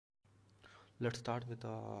Let's start with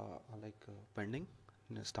like pending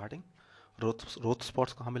starting Roth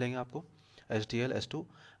spots कहाँ मिलेंगे आपको? H D L, H two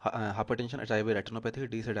hypertension, H I we retinopathy,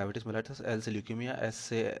 D से diabetes mellitus, L से leukaemia, S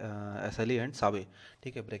से S L E and Save.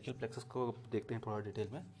 ठीक है, brachial plexus को देखते हैं थोड़ा डिटेल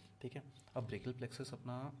में। ठीक है, अब ब्रेकियल प्लेक्सस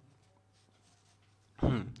अपना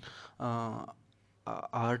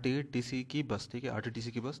आर टी टी सी की बस, ठीक है, आर टी टी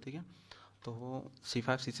सी की बस, ठीक है। तो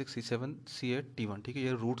C5 C6 C7 C8 T1, ठीक है,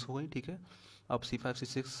 ये रूट्स हो गई। ठीक है, अब C5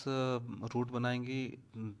 C6 रूट बनाएंगी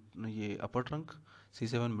ये अपर ट्रंक,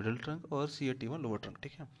 C7 मिडिल ट्रंक और C8 T1 लोअर ट्रंक।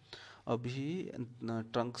 ठीक है, अभी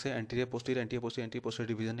ट्रंक से एंटीरियर पोस्टीरियर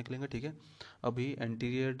डिवीजन निकलेंगे। ठीक है, अभी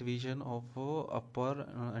anterior division of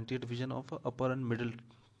upper and middle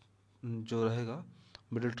जो रहेगा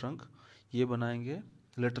मिडिल ट्रंक, ये बनाएंगे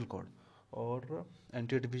लेटरल कॉर्ड, और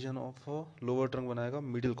anterior division of lower trunk बनाएगा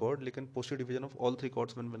मिडिल कॉर्ड, लेकिन posterior division of all three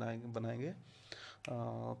chords बनाएंगे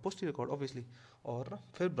पोस्टीरियर कॉर्ड ऑब्वियसली, और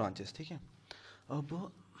फिर ब्रांचेस। ठीक है,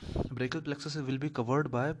 अब brachial plexus will be covered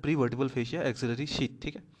by pre vertebral fascia axillary sheath.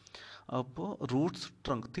 ठीक है, अब रूट्स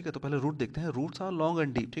ट्रंक, ठीक है, तो पहले रूट देखते हैं। Roots are long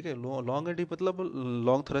and deep. ठीक है, लॉन्ग एंड डीप मतलब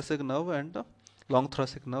long thoracic nerve and long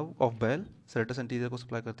thoracic nerve of bell serratus anterior को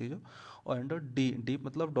सप्लाई करती है जो, और एंड डीप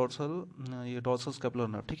मतलब डॉर्सल, ये डॉर्सल स्कैपुलर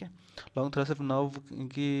नर्व। ठीक है, लॉन्ग थोरेसिक नर्व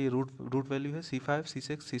की रूट वैल्यू है C5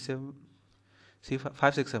 C6 C7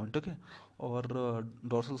 C5 6 7। ठीक है, और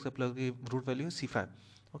डॉर्सल स्कैपुलर की रूट वैल्यू है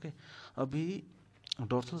C5। ओके, अभी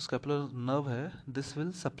डॉर्सल स्कैपुलर नर्व है, this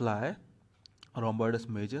will supply rhomboids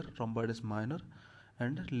major, rhomboids minor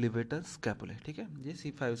and levator स्कैपुले। ठीक है, ये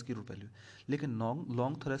C5 इसकी रूट वैल्यू। लेकिन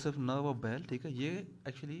long thoracic nerve of bell, ठीक है, ये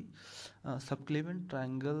एक्चुअली सबक्लेवियन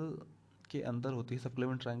ट्रायंगल के अंदर होती है,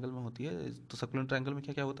 सबक्लेवियन ट्रायंगल में होती है। तो सबक्लेवियन ट्रायंगल में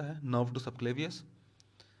क्या क्या होता है? नर्व टू सबक्लेवियस,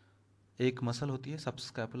 एक मसल होती है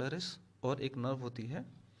सबस्कैपुलरिस, और एक नर्व होती है,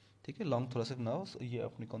 ठीक है, लॉन्ग थोरेसिक नर्व, ये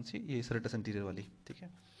अपनी कौन सी, ये सेरेटस इंटीरियर वाली। ठीक है,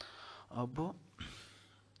 अब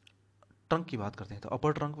ट्रंक की बात करते हैं। तो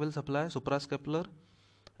अपर trunk will supply suprascapular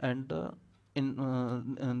and in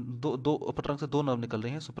दो दो अपर ट्रंक से दो नर्व निकल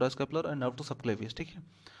रही हैं, suprascapular and nerve to subclavius. ठीक है,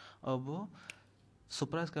 अब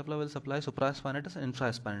supraescapular will supply supraspinatus and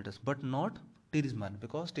infraspinatus but not teres minor,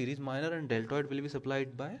 because teres minor and deltoid will be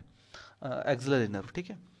supplied by axillary nerve। ठीक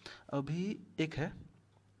है, अभी एक है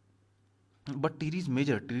but teres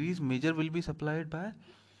major will be supplied by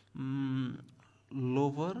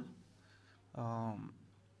lower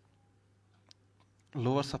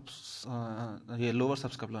lower सब ये लोअर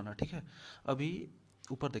सबस्कैपुलर नर्व। ठीक है, अभी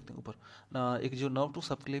ऊपर देखते हैं। ऊपर एक जो नर्व टू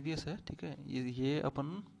सबक्लेवियस है, ठीक है, ये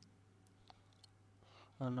अपन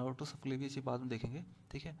नर्व टू सबक्लेवियस ये बाद में देखेंगे।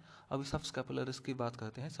 ठीक है, अभी सबस्कैपुलरिस की बात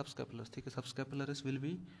करते हैं। सबस्कैपुलरिस, ठीक है, subscapularis will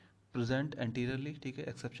be present anteriorly. ठीक है,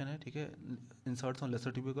 एक्सेप्शन है, ठीक है, inserts on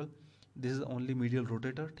laser ट्यूबिकल, this is only medial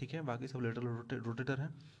rotator. ठीक है, बाकी सब लेटरल रोटेटर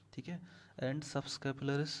हैं। ठीक है, and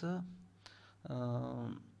subscapularis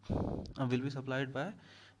will be supplied by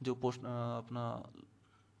जो अपना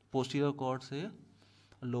पोस्टीरियर कॉर्ड से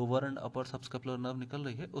lower and upper subscapular nerve निकल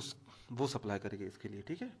रही है, उस वो सप्लाई करेगी इसके लिए।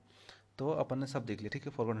 ठीक है, तो अपन ने सब देख लिया। ठीक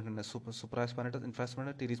है, forward supraspinatus,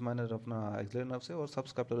 infraspinatus, teres minor अपना एक्सिलरी नर्व से, और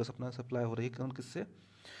सबस्कैपुलरिस अपना सप्लाई हो रही है कौन किससे?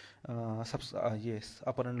 ये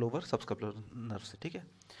अपर एंड लोअर सबस्कैपुलर नर्व से। ठीक है,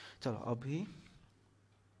 चलो अभी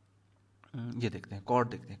ये देखते हैं, कॉर्ड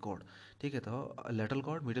देखते हैं, कॉर्ड। ठीक है, तो lateral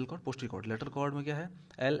cord, middle cord, posterior cord. Lateral cord में क्या है?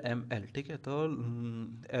 LML। ठीक है, तो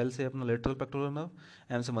L से अपना लेटरल पेक्टोरल नर्व,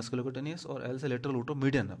 M से मस्कुलोक्यूटेनियस, और L से लेटरल ऊटो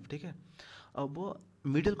मीडियन नर्व। ठीक है, अब वो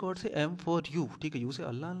मिडिल कॉर्ड से M फॉर U, ठीक है, U से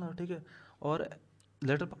अल्लाह नर्व। ठीक है, और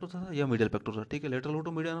लेटरल पेक्टोरल था या मिडिल पेक्टोरल, ठीक है, लेटरल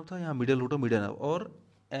ऊटो मीडियन नर्व था, यहाँ मिडिल ऊटो मीडियन नर्व, और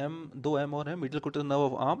दो M और है, middle क्यूटेनस nerve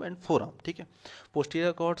of arm and four arm. ठीक है,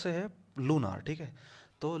 पोस्टीरियर कॉर्ड से है लूनार। ठीक है,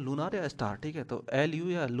 तो लूनार या स्टार। ठीक है, तो LU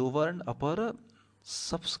या लोअर एंड अपर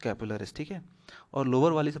सब स्कैपुलरिस। ठीक है, और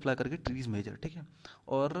लोअर वाली सप्लाई करके ट्रीज मेजर। ठीक है,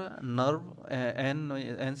 और नर्व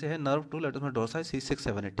एन से है नर्व टू लेटस में डोर्साई C6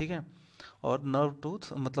 7 8। ठीक है, और नर्व टू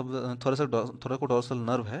मतलब थोड़ा को डोर्सल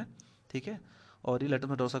नर्व है। ठीक है, और ये लेटस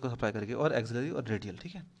में डोर्सा को सप्लाई करेगी, और एक्सिलरी और रेडियल।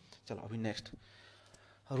 ठीक है, चलो अभी नेक्स्ट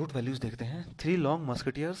रूट वैल्यूज देखते हैं। 3 लॉन्ग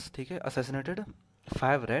मस्किटियर्स, ठीक है, assassinated,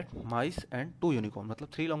 5 rat mice and 2 unicorn. मतलब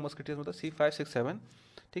 3 लॉन्ग मस्किटियर्स मतलब C5 6 7।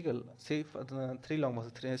 ठीक है, three long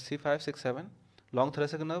C5 6 7 long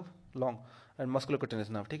thoracic nerve, long and musculocutaneous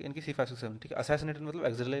nerve. ठीक है, इनकी C5 6 7। ठीक है, असैसिनेटेड मतलब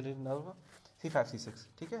एक्सिलरी नर्व C5 C6।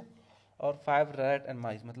 ठीक है, और 5 रैट एंड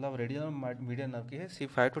माइस मतलब रेडियल और मीडियन नर्व की है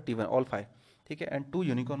C5 to T1 ऑल 5। ठीक है, एंड 2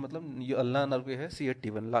 यूनिकॉर्न मतलब ये अल्लाह नर्व की है C8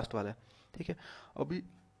 T1 लास्ट वाला है। ठीक है, अभी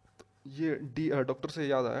ये डॉक्टर से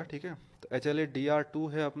याद आया। ठीक है, तो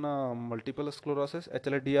HLA-DR2 है अपना मल्टीपल स्क्लेरोसिस,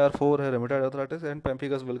 HLA-DR4 है rheumatoid arthritis, and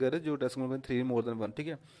pemphigus vulgaris जो डेस्मोग्राफी 3 मोर देन 1। ठीक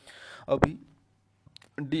है, अभी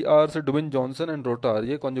DR से डुबिन जॉनसन एंड रोटार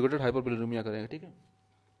ये कॉन्जुगेटेड हाइपरबिलिरुबिया करेंगे। ठीक है,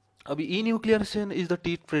 अभी ई न्यूक्लियरेशन is the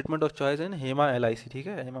treatment of choice in Hema L I सी, ठीक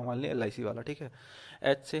है, हेमा मान लिया एल आई सी वाला, ठीक है।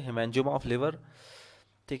 एच से हेमेंजियोमा ऑफ लिवर,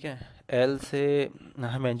 ठीक है। एल से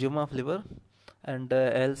haemangioma of liver, and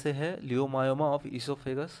L से है लियोमायोमा ऑफ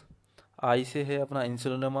इसोफेगस। आई से है अपना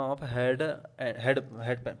insulinoma of head, head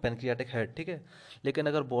head pancreatic head, ठीक है। लेकिन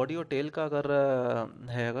अगर बॉडी और टेल का अगर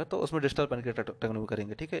है अगर, तो उसमें डिस्टल पेनक्रियाटेक्टोमी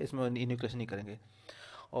करेंगे, ठीक है, इसमें इन्यूक्लेशन नहीं करेंगे।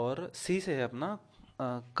 और सी से है अपना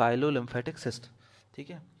काइलो लिम्फेटिक सिस्ट, ठीक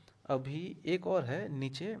है। अभी एक और है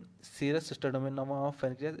नीचे, सीरस सिस्टोडोमिनोमा ऑफ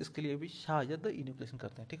पेनक्रियास, इसके लिए भी शायद इन्यूक्लेशन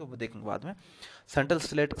करते हैं, ठीक है, वो देखेंगे बाद में। सेंट्रल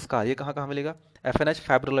स्लेट स्कार ये कहाँ कहाँ मिलेगा, F N H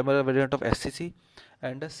फाइब्रोलेमुलर variant of S C C,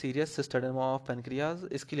 and serious सिस्टोडेमा of pancreas,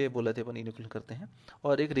 इसके लिए बोले थे अपन इन्यूक्लेशन करते हैं।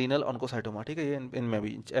 और एक रीनल ऑन्कोसाइटोमा, ठीक है, ये इनमें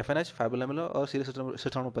भी एफ एन एच फाइब्रोलेमुलर और सीरियस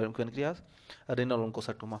सिस्टोडेमा पेनक्रियाज, रीनल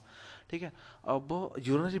ऑन्कोसाइटोमा, ठीक है। अब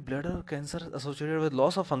urinary bladder cancer associated with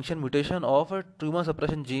loss of function mutation of tumour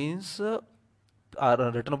suppression genes are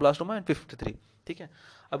retinoblastoma and 53, ठीक है।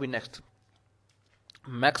 अभी next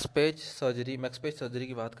max page surgery. Max page surgery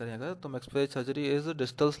की बात करें अगर, तो max page surgery is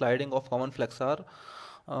distal sliding of common flexor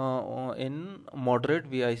in moderate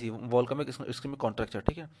VIC Volkmann's ischemic contracture,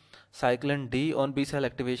 ठीक है। Cyclin D on B cell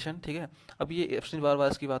activation, ठीक है। अब ये एप्सिन बार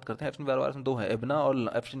वायरस की बात करते हैं। एप्सिन बार वायरस में दो है, एबना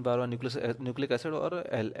और एप्सिन बार न्यूक्लिक एसिड और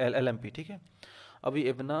एल एम पी, ठीक है। अभी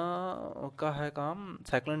एबना का है काम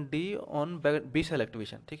cyclin D on B cell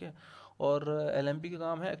activation, ठीक है। और एल एम पी का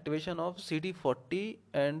काम है activation of C D 40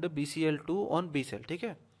 and B C L two on B cell, ठीक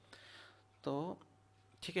है। तो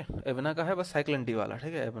ठीक है, एबना का है बस साइक्लिन डी वाला,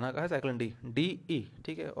 ठीक है, एबना का है साइक्लिन डी डी ई,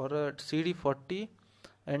 ठीक है। और सी D 40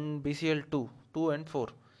 and B C L to 2 and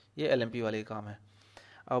 4, ये एल एम पी वाले का काम है।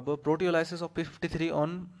 अब proteolysis of P53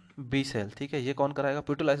 on B cell, ठीक है, ये कौन कराएगा,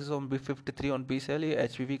 proteolysis on P53 on B cell, ये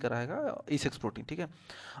HPV कराएगा, E6 प्रोटीन, ठीक है।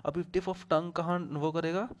 अभी टिप ऑफ टंग कहाँ वो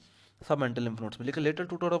करेगा, सब मेंटल लिम्फ नोड्स में, लेकिन लेटर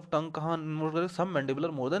टू ऑफ टंग कहाँ इन्वॉल्व करेगा, सब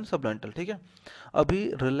mandibular more than sublingual, ठीक है। अभी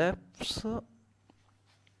रिलैप्स,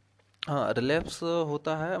 हाँ रिलैप्स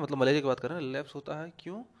होता है, मतलब मलेरिया की बात कर रहे हैं, रिलैप्स होता है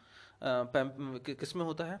क्यों, किस में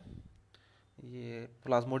होता है, ये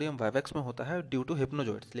प्लाज्मोडियम वाइवेक्स में होता है ड्यू टू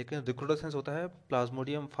हिप्नोजोइड्स, लेकिन रिक्रूडसेंस होता है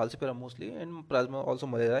plasmodium falciparum mostly and plasma also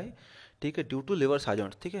malariae, ठीक है, ड्यू टू लिवर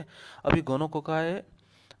साइजेंट्स, ठीक है। अभी गोनोकोकाए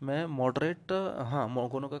में मॉडरेट, हाँ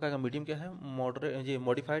गोनोकोकाई का मीडियम क्या है, मॉडरेट, ये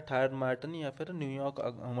मॉडिफाइड थायराइड मायोटनी या फिर न्यूयॉर्क,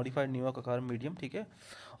 मॉडिफाइड न्यूयॉर्क आकार मीडियम, ठीक है।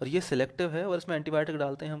 और ये सिलेक्टिव है और इसमें एंटीबायोटिक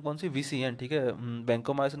डालते हैं हम कौन सी, VCN, ठीक है,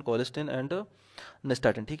 बैंकोमाइसिन, कोलिस्टिन एंड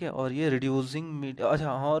निस्टाटिन, ठीक है। और ये रिड्यूसिंग मीडिया, अच्छा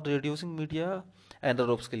हाँ, और रिड्यूसिंग मीडिया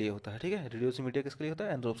एनरोब्स के लिए होता है, ठीक है, रिड्यूसिंग मीडिया किसके लिए होता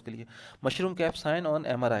है, एनरोब्स के लिए। मशरूम कैप्साइन ऑन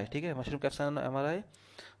MRI, ठीक है, mushroom cap sign on MRI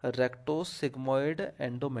rectosigmoid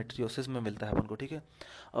endometriosis में मिलता है अपन को, ठीक है।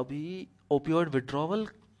 अभी ओपियोइड विड्रॉवल,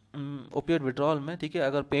 ओपियोइड विड्रॉल में, ठीक है,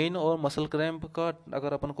 अगर पेन और मसल क्रैम्प का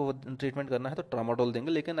अगर अपन को ट्रीटमेंट करना है तो ट्रामाडोल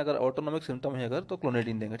देंगे, लेकिन अगर ऑटोनॉमिक सिम्टम है अगर तो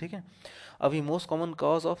क्लोनेडिन देंगे, ठीक है। अभी most common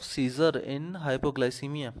cause of seizure in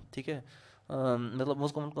hypoglycemia, ठीक है, मतलब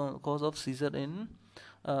most common cause of seizure in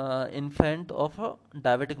infant of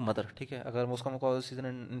diabetic mother, ठीक है। अगर most common cause of seizure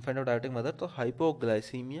in infant of diabetic mother तो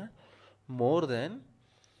hypoglycemia more than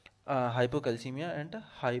hypocalcemia and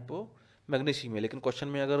hypomagnesemia, लेकिन question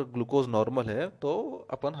में अगर ग्लूकोज नॉर्मल है तो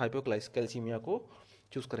अपन हाइपोकैल्सीमिया को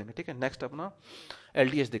चूज करेंगे, ठीक है। नेक्स्ट अपना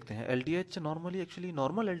LDH देखते हैं। LDH normally, actually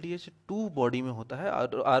normal LDH 2 body में होता है,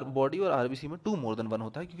 बॉडी और RBC में 2 मोर देन 1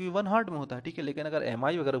 होता है, क्योंकि 1 हार्ट में होता है, ठीक है। लेकिन अगर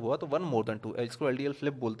MI वगैरह हुआ तो 1 मोर देन 2, इसको LDL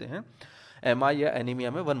फ्लिप बोलते हैं। MI या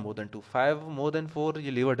एनीमिया में 1 मोर देन 2, 5 मोर देन 4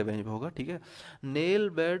 ये लीवर डैमेज में होगा, ठीक है। नेल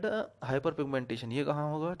बेड हाइपर पिगमेंटेशन, ये कहाँ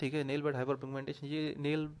होगा, ठीक है, नेल बेड हाइपर पिगमेंटेशन, ये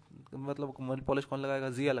नेल मतलब पॉलिश कौन लगाएगा,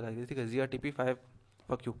 जिया लगाएगी, ठीक है, जिया TP5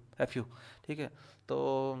 FU, ठीक है। तो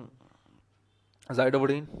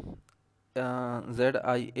जाइडोबुडीन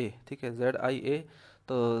ZIA, ठीक है, ZIA,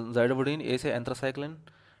 तो जाइडोबुडीन ए से एंथ्रासाइक्लिन,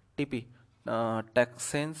 TP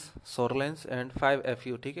टैक्सेंस, सोरलेंस एंड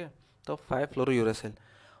 5FU, ठीक है। तो 5 फ्लोरोयूरेसिल।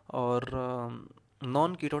 और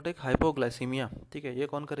नॉन कीटोटिक हाइपोग्लाइसीमिया, ठीक है, ये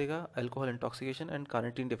कौन करेगा, alcohol intoxication and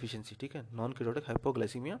carnitine deficiency, ठीक है, non ketotic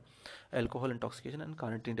hypoglycaemia, alcohol intoxication and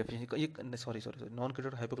carnitine deficiency, ये सॉरी नॉन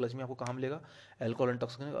कीटोटिक हाइपोग्लाइसीमिया आपको कहाँ मिलेगा, अल्कोहल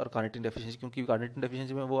इंटॉक्सिकेशन और कार्निटीन डेफिशिएंसी, क्योंकि कार्निटीन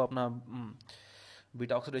डेफिशिएंसी में वो अपना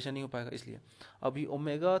बीटा ऑक्सीडेशन नहीं हो पाएगा, इसलिए। अभी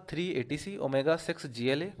omega-3 ATC, omega-6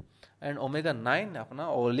 GLA and omega-9 अपना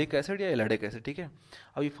ओलिक एसिड या एलिडिक एसिड, ठीक है।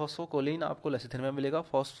 अभी फॉस्फोकोलिन आपको लेसिथिन में मिलेगा,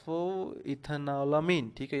 फॉस्फो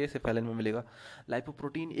इथेनॉलामीन, ठीक है, ये सेफेलिन में मिलेगा।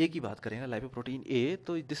 लाइपोप्रोटीन ए की बात करेंगे, लाइपोप्रोटीन ए,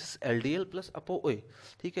 तो this is LDL plus ApoA,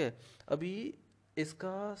 ठीक है। अभी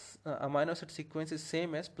इसका amino acid sequence is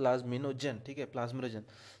same as plasminogen, ठीक है, प्लाज्मिनोजन।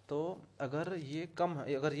 तो अगर ये कम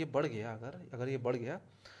है, अगर ये बढ़ गया, अगर ये बढ़ गया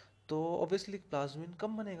तो ऑब्वियसली प्लाज्मिन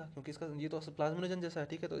कम बनेगा, क्योंकि इसका ये तो प्लाज्मिनोजन जैसा है,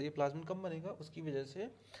 ठीक है, तो ये प्लाज्मिन कम बनेगा, उसकी वजह से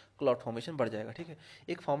क्लॉट फॉर्मेशन बढ़ जाएगा, ठीक है।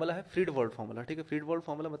 एक फार्मूला है फ्रीड वॉल्ट फार्मूला, ठीक है। फ्रीड वॉल्ट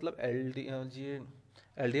फार्मूला मतलब L D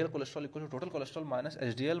L cholesterol equal to total cholesterol minus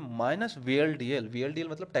H D L minus V L D L. V L D L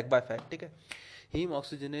मतलब टेक बाय फैट, ठीक है। Haem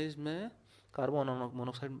oxygenase में carbon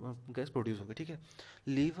monoxide gas produce होगी, ठीक है।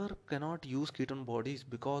 Liver cannot use ketone bodies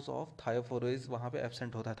because of थायोफोरेज वहाँ पे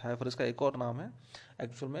absent होता है। थायोफोरेज का एक और नाम है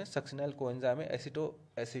एक्चुअल में सक्सिनल कोएंजाइम है, एसिटो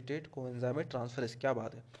एसिटेट कोएंजाइम ट्रांसफरेज, क्या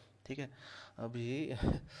बात है, ठीक है। अभी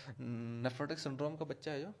नेफ्रोटिक सिंड्रोम का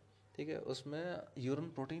बच्चा है जो, ठीक है, उसमें यूरिन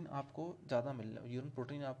प्रोटीन आपको ज़्यादा मिलना, यूरिन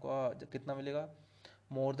प्रोटीन आपको कितना मिलेगा,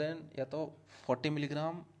 मोर देन या तो 40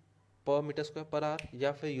 मिलीग्राम पर मीटर स्क्वायर पर आवर,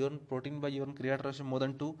 या फिर urine protein by urine creat ratio more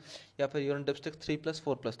than 2, या फिर यूरिन डिप्स्टिक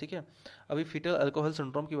 3+4+, ठीक है। अभी फीटल अल्कोहल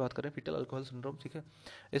सिंड्रोम की बात करें, फीटल अल्कोहल सिंड्रोम, ठीक है,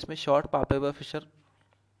 इसमें शॉर्ट पापेबल फिशर,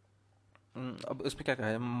 अब इसमें क्या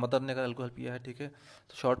है, मदर ने अगर अल्कोहल पिया है, ठीक है,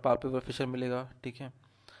 तो शॉर्ट पापेबल फिशर मिलेगा, ठीक है,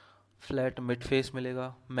 फ्लैट मिड फेस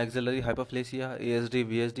मिलेगा, maxillary hyperplasia, ASD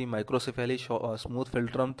VSD, microcephaly, smooth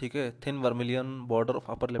philtrum, ठीक है, thin vermilion border of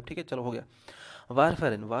upper lip, ठीक है, चलो हो गया।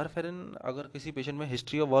 वारफेरिन, वारफेरिन अगर किसी पेशेंट में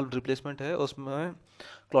हिस्ट्री ऑफ वाल्व रिप्लेसमेंट है, उसमें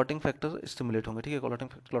क्लॉटिंग फैक्टर स्टिमुलेट होंगे, ठीक है,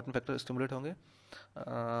 क्लॉटिंग फैक्टर स्टिमुलेट होंगे,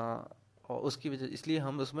 और उसकी वजह इसलिए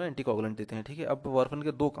हम उसमें एंटीकोगुलेंट देते हैं, ठीक है। अब वारफेरिन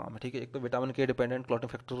के दो काम है, ठीक है, एक तो विटामिन के डिपेंडेंट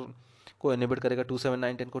क्लॉटिंग फैक्टर को इनहिबिट करेगा 2, 7,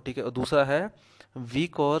 9, 10 को, ठीक है, और दूसरा है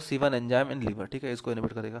वीक और C1 एंजाइम इन लीवर, ठीक है, इसको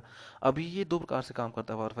इनहिबिट करेगा। अभी ये दो प्रकार से काम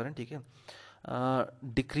करता है वारफेरिन, ठीक है।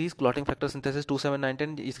 डिक्रीज क्लॉटिंग फैक्टर सिंथेसिस 2, 7, 9,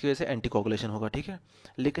 10, इसकी वजह से एंटीकोगुलेशन होगा, ठीक है।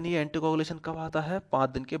 लेकिन ये एंटीकोगुलेशन कब आता है, 5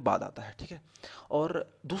 दिन के बाद आता है, ठीक है। और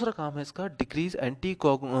दूसरा काम है इसका डिक्रीज एंटी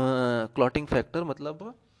क्लॉटिंग फैक्टर,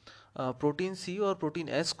 मतलब प्रोटीन सी और प्रोटीन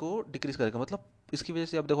एस को डिक्रीज करेगा, मतलब इसकी वजह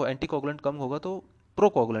से अब देखो एंटीकोगुलेंट कम होगा तो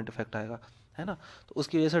प्रोकोगुलेंट इफेक्ट आएगा, है ना। तो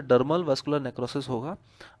उसकी वजह से डर्मल वस्कुलर नेक्रोसिस होगा।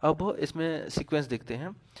 अब इसमें सीक्वेंस देखते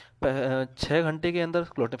हैं, 6 घंटे के अंदर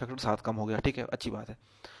क्लॉटिंग फैक्टर 7 कम हो गया, ठीक है, अच्छी बात है।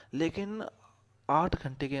 लेकिन 8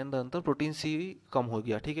 घंटे के अंदर अंदर प्रोटीन सी कम हो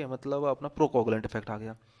गया, ठीक है, मतलब अपना प्रोकोगुलेंट इफेक्ट आ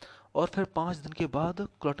गया। और फिर 5 दिन के बाद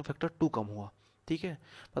क्लॉटिंग फैक्टर 2 कम हुआ, ठीक है,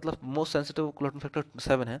 मतलब मोस्ट सेंसिटिव क्लॉटिंग फैक्टर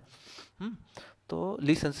 7 है, हम्म, तो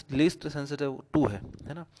लीस्ट सेंसिटिव 2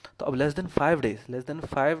 है ना। तो अब लेस देन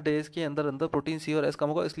 5 डेज के अंदर अंदर प्रोटीन सी और एस कम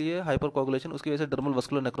होगा, इसलिए हाइपर कोगुलेशन, उसकी वजह से डर्मल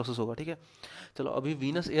वस्कुलर नेक्रोसिस होगा, ठीक है। चलो अभी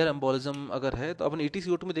वीनस एयर एम्बोलिज्म अगर है तो अपन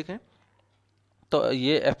ETCO2 में देखें, तो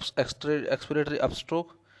ये एक्सपिरेटरी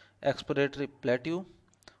अपस्ट्रोक, एक्सपिरेटरी प्लेट्यू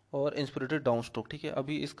और इंस्पिरेटरी डाउन स्ट्रोक, ठीक है।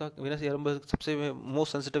 अभी इसका वीनस एयर एम्बोलिज्म सबसे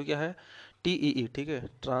मोस्ट सेंसिटिव क्या है, TEE, ठीक है,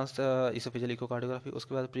 ट्रांस इसोफेजियल इकोकार्डियोग्राफी,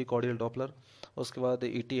 उसके बाद प्री कॉर्डियल डॉपलर, उसके बाद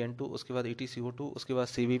ETN2, उसके बाद ETCO2, उसके बाद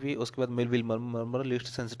CVP, उसके बाद मिलविल मर्मर, लीस्ट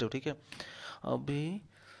सेंसिटिव, ठीक है। अभी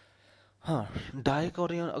हाँ,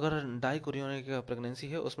 डाइकोरियन अगर डाइकोरियोनिक प्रेगनेंसी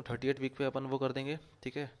है उसमें 38 वीक पे अपन वो कर देंगे,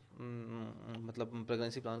 ठीक है, मतलब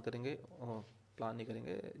प्रेगनेंसी प्लान करेंगे, प्लान नहीं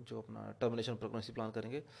करेंगे, जो अपना टर्मिनेशन प्रेगनेंसी प्लान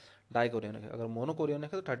करेंगे। डाइकोरियोनिक है, अगर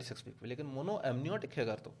मोनोकोरियोनिक है तो 36 वीक पे, लेकिन मोनो एमनियोटिक है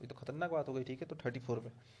अगर, तो ये तो खतरनाक बात हो गई, ठीक है, तो 34 पे,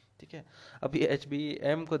 ठीक है। अभी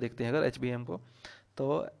HBM को देखते हैं, अगर HBM को,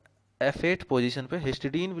 तो F8 पोजीशन पे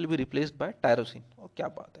histidine will be replaced by tyrosine, और क्या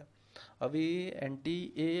बात है। अभी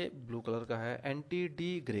NTA ब्लू कलर का है, NTD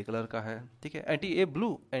ग्रे कलर का है, ठीक है, NTA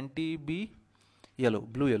blue, NTB yellow,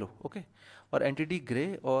 blue yellow, okay, और NTD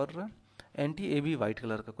ग्रे और NTAB वाइट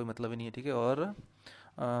कलर का, कोई मतलब ही नहीं है, ठीक है। और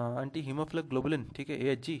एंटी हीमोफिलिक ग्लोबुलिन, ठीक है,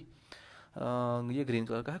 AHG, ये ग्रीन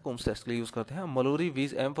कलर का है, कोम्स टेस्ट के लिए यूज़ करते हैं। मलोरी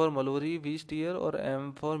वीज, M फॉर मलोरी वीज टीयर, और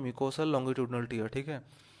M for mucosal longitudinal tier, ठीक है।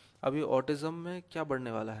 अभी ऑटिज्म में क्या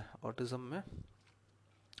बढ़ने वाला है, ऑटिज्म में,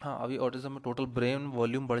 हाँ, अभी ऑटिज्म में टोटल ब्रेन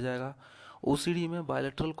वॉल्यूम बढ़ जाएगा। OCD में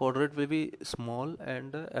bilateral quadrat will be small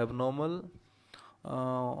and abnormal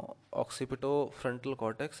occipito frontal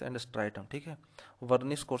cortex and striatum, ठीक है।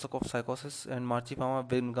 वर्निस कोर्सकॉफ साइकोसिस एंड मार्चिफामा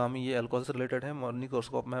विनगामी, ये अल्कोहल से रिलेटेड है। वर्निस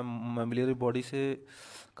कोर्सकॉफ में मेमिलियरी बॉडी से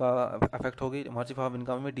का अफेक्ट होगी, मार्चिफामा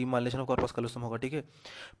विनगामी में डीमाइलिनेशन ऑफ कॉर्पस कैलोसम होगा, ठीक है।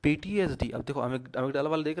 PTSD, अब देखो अमिगडाला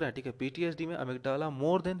वाला देख रहे हैं, ठीक है, PTSD में amygdala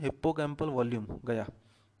more than hippocampal volume गया,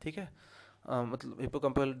 ठीक है, मतलब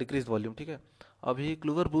हिप्पोकैम्पल डिक्रीज वॉल्यूम, ठीक है। अभी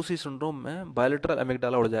क्लूवर ब्रूसी सिंड्रोम में बायलेटरल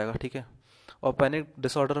अमिगडाला उड़ जाएगा, ठीक है। और पैनिक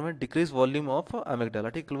डिसऑर्डर में डिक्रीज वॉल्यूम ऑफ अमिगडाला,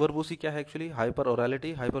 ठीक। क्लूवर ब्रूसी क्या है एक्चुअली, हाइपर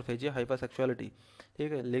ओरलिटी, हाइपरफेजिया, हाइपरसेक्सुअलिटी,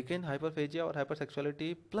 ठीक है। लेकिन हाइपरफेजिया और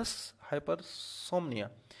हाइपरसेक्सुअलिटी प्लस हाइपरसोमनिया,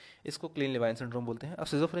 इसको क्लीन लिवाइन सिंड्रोम बोलते हैं। अब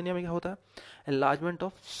सिजोफ्रेनिया में क्या होता है, एनलार्जमेंट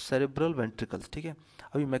ऑफ सेरेब्रल वेंट्रिकल्स, ठीक है।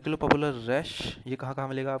 अभी मैक्युलोपैपुलर रैश, ये कहाँ कहाँ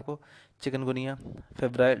मिलेगा आपको, चिकनगुनिया,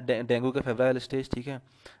 फेब्राइल डेंगू के फेब्राइल स्टेज, ठीक है,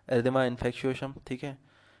 एरिथेमा इन्फेक्शियोसम, ठीक है,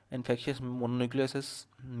 infectious mononucleosis,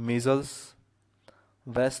 measles,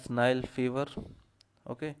 West Nile fever,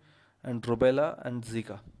 okay, and rubella and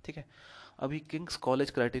Zika, ठीक है। अभी किंग्स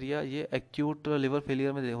कॉलेज क्राइटेरिया ये एक्यूट लिवर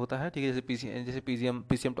फेलियर में होता है, ठीक है, जैसे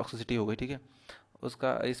पीसीएम टॉक्सिसिटी हो गई, ठीक है।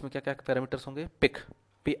 उसका इसमें क्या क्या पैरामीटर्स होंगे, पिक,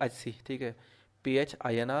 पीएचसी, ठीक है, पीएच,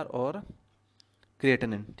 आईएनआर और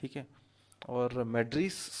क्रिएटिनिन, ठीक है। और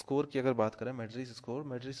मेड्रिस स्कोर की अगर बात करें, मेड्रिस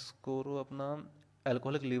स्कोर अपना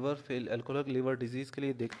अल्कोहलिक लिवर डिजीज़ के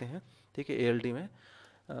लिए देखते हैं, ठीक है, एएलडी में,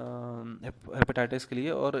 हेपेटाइटिस के लिए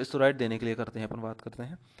और स्टेरॉइड देने के लिए करते हैं, अपन बात करते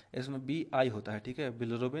हैं। इसमें बी आई होता है, ठीक है,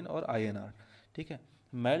 बिलिरुबिन और आईएनआर, ठीक है।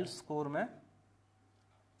 मेल्ट स्कोर में,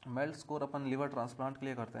 मेल्ट स्कोर अपन लिवर ट्रांसप्लांट के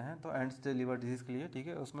लिए करते हैं, तो एंड स्टेज लिवर डिजीज़ के लिए, ठीक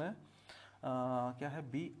है, उसमें क्या है,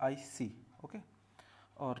 बी आई सी, ओके।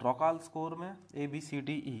 और रॉकाल स्कोर में A B C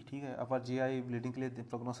D E, ठीक है, अपर जीआई ब्लीडिंग के लिए,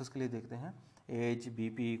 प्रोग्नोसिस के लिए देखते हैं, as,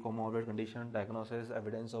 BP, comorbid condition, diagnosis,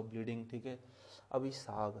 evidence of bleeding, ठीक है। अभी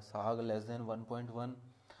साग साग less than 1.1,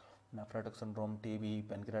 nephrotic syndrome, TB,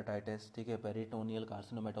 pancreatitis, ठीक है, पेरिटोनियल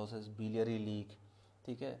कार्सिनोमेटोसिस, बिलियरी लीक,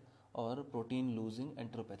 ठीक है, और प्रोटीन लूजिंग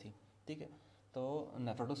एंट्रोपैथी, ठीक है। तो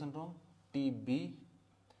nephrotic syndrome, TB,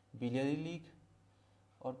 biliary leak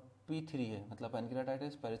और P3 है, मतलब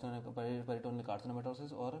पेनक्रियाटाइटिस, पेरिटोनियल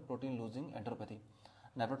कार्सिनोमेटोसिस और protein losing एंट्रोपैथी।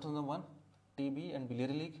 Nephrotic syndrome 1, TB and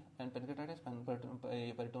biliary leak and pancreatitis,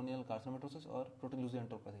 peritoneal कार्सिनोमेटोसिस और प्रोटीन लूजिंग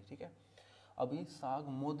एंट्रोपैथी, ठीक है। अभी साग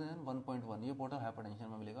मोर देन 1.1 ये पोर्टल हाइपरटेंशन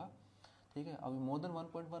में मिलेगा, ठीक है। अभी मोर देन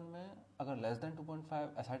 1.1 में अगर लेस देन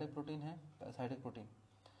 2.5 एसाइटिक प्रोटीन है, एसाइटिक प्रोटीन,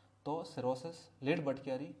 तो सिरोसिस, लेट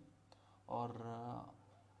बटक्यारी और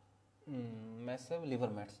मैसिव लिवर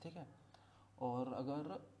मेट्स, ठीक है। और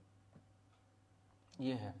अगर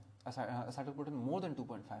ये है एसाइटिक प्रोटीन मोर देन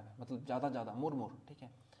 2.5 है, मतलब ज़्यादा मोर, ठीक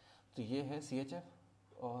है, तो ये है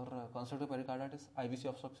CHF और constructive pericarditis, IVC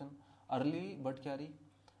obstruction, early बटक्यारी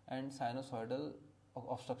and sinusoidal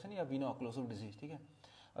obstruction या वीनो ऑक्लूसिव डिजीज, ठीक है।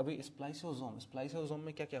 अभी स्प्लाइसियोसोम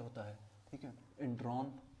में क्या क्या होता है, ठीक है,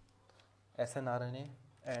 इंट्रॉन, SNRNA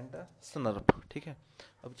एंड स्नर्प, ठीक है।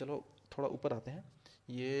 अब चलो थोड़ा ऊपर आते हैं,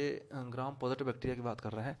 ये ग्राम पॉजिटिव बैक्टीरिया की बात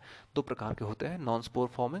कर रहे हैं। दो प्रकार के होते हैं, non spore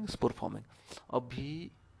forming, spore forming.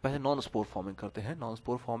 अभी पहले नॉन स्पोर फॉर्मिंग करते हैं। नॉन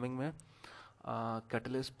स्पोर फॉर्मिंग में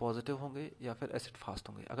कैटलिस्ट पॉजिटिव होंगे या फिर एसिड फास्ट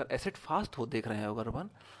होंगे। अगर एसिड फास्ट हो देख रहे हैं अगर अपन,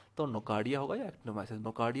 तो नोकार्डिया होगा या एक्टिनोमाइसिस।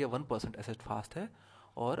 नोकार्डिया 1% एसिड फास्ट है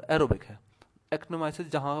और एरोबिक है। एक्टिनोमाइसिस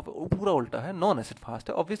जहाँ पूरा उल्टा है, नॉन एसिड फास्ट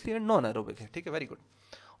है ऑब्वियसली एंड नॉन एरोबिक है, ठीक है, वेरी गुड।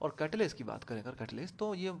 और कैटलिस्ट की बात करें अगर कैटलिस्ट,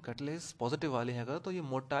 तो ये कैटलिस्ट पॉजिटिव वाले हैं अगर, तो ये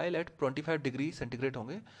मोटाइल एट 25 डिग्री सेंटीग्रेड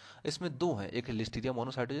होंगे। इसमें दो हैं, एक है लिस्टीरिया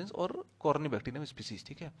मोनोसाइटोजेंस और कॉर्निबैक्टीरियम स्पीसीज,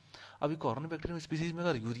 ठीक है। अभी कॉर्निबैक्टीरियम स्पीसीज में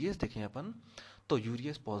अगर यूरियस देखें अपन, तो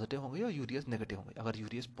यूरियस पॉजिटिव होंगे और यूरियस नेगेटिव होंगे। अगर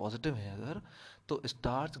यूरियस पॉजिटिव है अगर, तो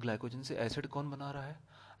स्टार्च ग्लाइकोजन से एसिड कौन बना रहा है,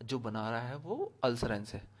 जो बना रहा है वो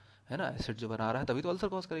अल्सरेंस है ना। एसिड जो बना रहा है तभी तो अल्सर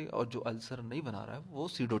कॉज करेगा, और जो अल्सर नहीं बना रहा है वो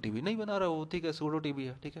सीडो टीबी नहीं बना रहा है वो, ठीक है, सूडो टीबी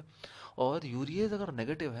है, ठीक है। और यूरियस अगर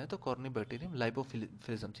नेगेटिव है तो कॉर्निबैक्टीरियम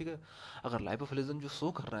लाइपोफिलिज्म, ठीक है। अगर लाइपोफिलिज्म जो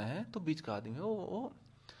शो कर रहे हैं तो बीच का आदमी है वो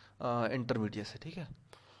इंटरमीडिएट है, ठीक है।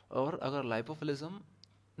 और अगर लाइपोफिलिज्म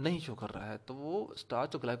नहीं शो कर रहा है तो वो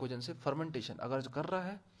स्टार्च और ग्लाइकोजन से फर्मेंटेशन अगर जो कर रहा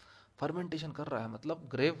है, फर्मेंटेशन कर रहा है मतलब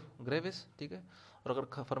ग्रेविस, ठीक है। और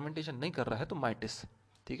अगर फर्मेंटेशन नहीं कर रहा है तो माइटिस,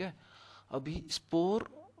 ठीक है। अभी स्पोर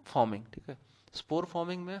फॉर्मिंग, ठीक है। स्पोर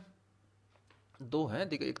फॉर्मिंग में दो हैं,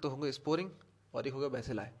 देखिए, एक तो होंगे स्पोरिंग और एक होगा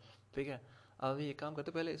बेसिलाई, ठीक है। अभी एक काम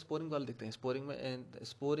करते हैं, पहले स्पोरिंग वाले देखते हैं।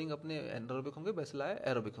 स्पोरिंग अपने एनारोबिक होंगे, बेसिलाई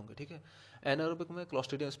एरोबिक होंगे, ठीक है। एनारोबिक में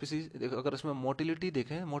क्लोस्ट्रीडियम स्पीसीज, अगर इसमें मोटिलिटी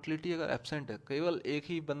देखें, मोटिलिटी अगर एब्सेंट है, केवल एक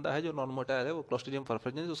ही बंदा है जो नॉन मोटाइल है, वो क्लोस्ट्रीडियम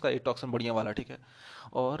परफेरेंस, उसका एक टॉक्सिन बढ़िया वाला, ठीक है।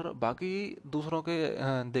 और बाकी दूसरों के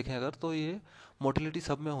देखें अगर, तो ये मोटिलिटी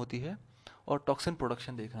सब में होती है। और टॉक्सिन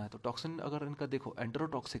प्रोडक्शन देखना है तो टॉक्सिन अगर इनका देखो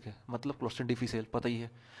एंटेरोटॉक्सिक है, मतलब क्लोस्ट्रिडियम डिफिसिल पता ही है,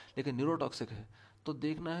 लेकिन न्यूरोटॉक्सिक है, तो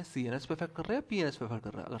देखना है सीएनएस पे इफेक्ट कर रहा है, पीएनएस पे इफेक्ट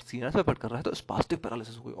कर रहा है। अगर सीएनएस पे इफेक्ट कर रहा है तो स्पास्टिक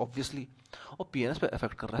पैरालिसिस होगी ऑब्वियसली, और पीएनएस पे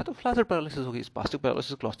इफेक्ट कर रहा है तो फ्लासिड पैरालिसिस होगी। स्पास्टिक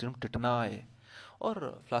पैरालिसिस क्लोस्ट्रिडियम टिटनाई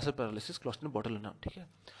और फ्लासिड पैरालिसिस क्लोस्ट्रिडियम बोटुलिनम, ठीक है।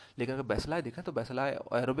 लेकिन अगर बेसिलाई देखें तो बेसिलाई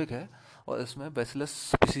एरोबिक है और इसमें बेसिलस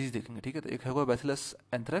स्पीसीज देखेंगे, ठीक है। तो एक है बेसिलस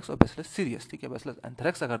एंथ्रेक्स और बेसिलस सीरियस, ठीक है। बेसिलस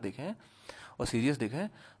एंथ्रेक्स अगर देखें और सीरियस देखें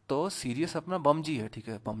तो सीरियस अपना बमजी है, ठीक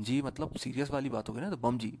है। बमजी मतलब सीरियस वाली बात होगी ना, तो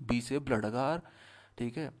बमजी, बी से ब्लड अगार,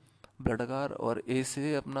 ठीक है, ब्लड अगार, और ए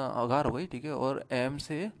से अपना अगार हो गई, ठीक है, और एम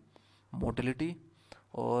से मोटिलिटी,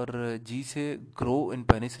 और जी से ग्रो इन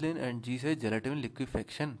पेनिसिलिन एंड जी से जेलेटिन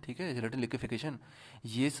लिक्विफेक्शन, ठीक है, जेलेटिन लिक्विफिकेशन,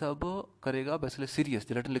 ये सब करेगा bacillus serious.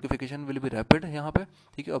 Gelatin liquefaction will be rapid यहाँ पे,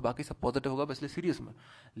 ठीक है, और बाकी सब पॉजिटिव होगा बेसिलस सीरियस में।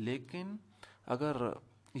 लेकिन अगर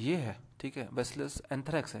ये है, ठीक है, बेसिलस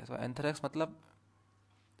एंथ्रेक्स है, तो एंथ्रेक्स मतलब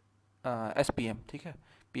SPM, ठीक है,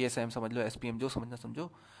 PSM समझ लो, SPM जो समझना समझो,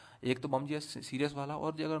 एक तो पमजी है सीरियस वाला,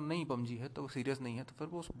 और अगर नहीं पमजी है तो सीरियस नहीं है तो फिर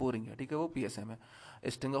वो बोरिंग है, ठीक है, वो पीएसएम है।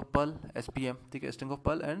 स्टिंग ऑफ पर्ल एसपीएम, ठीक है, string of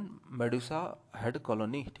pearl and Medusa head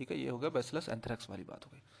colony, ठीक है, ये हो गया बैसिलस एंथ्रेक्स वाली बात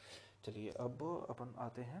हो गई। चलिए अब अपन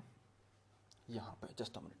आते हैं यहाँ पे,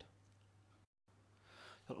 जस्ट अ मिनट।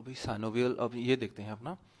 चलो अभी साइनोवियल, अब ये देखते हैं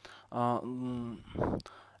अपना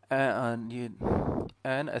ये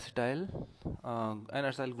N acetyl N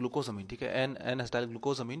acetyl glucosamine, ठीक है, N N acetyl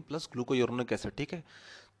glucosamine plus glucuronic acid, ठीक है।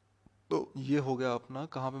 तो ये हो गया अपना,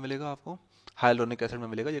 कहाँ पे मिलेगा आपको, हाइलोनिक एसिड में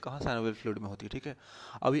मिलेगा, ये कहाँ, साइनोवियल फ्लूइड में होती है, ठीक है।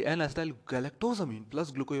 अभी N acetyl galactosamine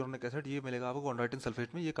plus glucuronic acid ये मिलेगा आपको कॉन्ड्राइटिन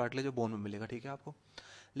सल्फेट में, ये कार्टिलेज और बोन में मिलेगा, ठीक है आपको।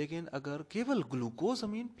 लेकिन अगर केवल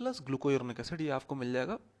ग्लूकोसामीन प्लस ग्लूकोयूरोनिक एसिड, ये आपको मिल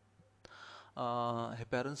जाएगा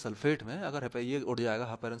हेपेरन सल्फेट में। अगर ये उड़ जाएगा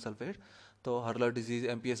हेपेरन सल्फेट, तो हर्लर डिजीज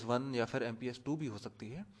MPS 1 या फिर MPS 2 भी हो सकती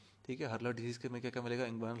है, ठीक है। हर्लर डिजीज के में क्या क्या मिलेगा,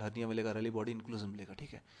 इंग्वानल हर्निया मिलेगा, रैली बॉडी इंक्लूजन मिलेगा,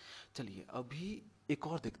 ठीक है। चलिए अभी एक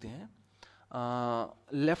और देखते हैं,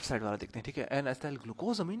 लेफ्ट साइड वाला देखते हैं, ठीक है, N acetyl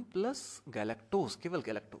glucosamine plus galactose, केवल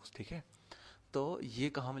गैलेक्टोज, ठीक है। तो ये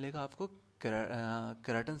कहाँ मिलेगा आपको,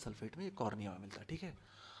 केराटिन सल्फेट में, ये कॉर्निया में मिलता है, ठीक है।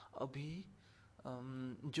 अभी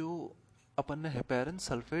जो अपन ने हेपेरन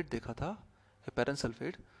सल्फेट देखा था, हेपेरन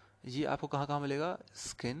सल्फेट, ये आपको कहाँ कहाँ मिलेगा,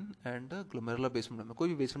 स्किन एंड ग्लोमेरुलर बेसमेंट में, कोई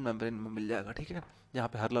भी बेसमेंट मेम्ब्रेन में मिल जाएगा, ठीक है, जहाँ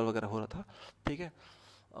पे हर्लर वगैरह हो रहा था, ठीक है।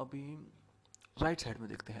 अभी राइट साइड में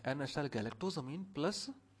देखते हैं, N acetyl galactosamine plus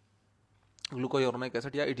glucuronic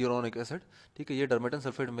acid या इडियोरोनिक एसिड, ठीक है, ये डर्मेटन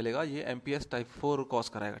सल्फेट मिलेगा, ये MPS टाइप 4 कॉज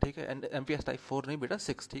कराएगा, ठीक है, एंड MPS टाइप 4 नहीं बेटा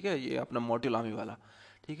 6, ठीक है, ये अपना मोटिलामी वाला,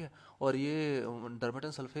 ठीक है। और ये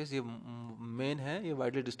डर्मेटन सल्फेट ये मेन है, ये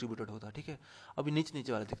वाइडली डिस्ट्रीब्यूटेड होता है, ठीक है। अभी नीचे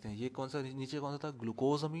नीचे वाले देखते हैं, ये कौन सा नीचे कौन सा था,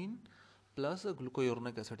 ग्लूकोसामीन प्लस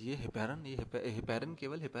ग्लूकोयूरोनिक एसिड, ये हेपेरन, ये हेपेरन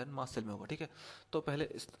केवल हेपेरन मास्ट सेल में होगा, ठीक है। तो पहले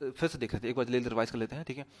फिर से देख लेते हैं, एक बार रिवाइज कर लेते हैं,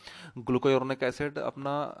 ठीक है। ग्लूकोयूरोनिक एसिड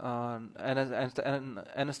अपना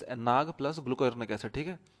नाग प्लस ग्लूकोयूरोनिक एसिड, ठीक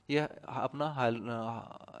है, ये अपना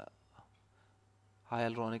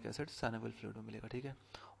हाइलुरोनिक एसिड साइनोवियल फ्लूइड में मिलेगा, ठीक है।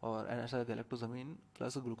 और एन गैलेक्टोसामीन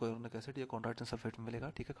प्लस ग्लूकोयूरोनिक एसिड ये कॉन्ट्राक्टिन सल्फेट में मिलेगा,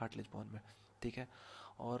 ठीक है, कार्टिलेज बोन में, ठीक है।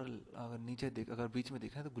 और अगर नीचे अगर बीच में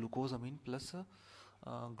देखें तो ग्लूकोसामीन प्लस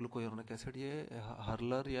ग्लूकोयूरोनिक एसिड ये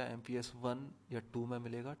हर्लर या MPS 1 या 2 में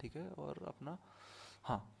मिलेगा, ठीक है। और अपना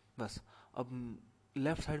हाँ बस, अब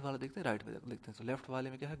लेफ्ट साइड वाला देखते हैं, राइट में देखते हैं। तो लेफ्ट वाले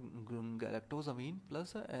में क्या है, galactosamine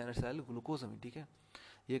plus N acetyl glucosamine, ठीक है,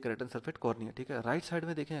 ये केराटिन सल्फेट कॉर्निया, ठीक है। राइट साइड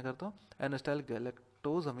में देखें अगर तो N acetyl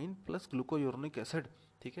galactosamine plus glucuronic acid,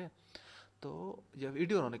 ठीक है, तो या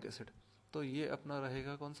इडियोरोनिक एसिड, तो ये अपना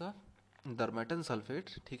रहेगा कौन सा, डर्मेटन सल्फेट,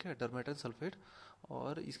 ठीक है, डर्मेटन सल्फेट,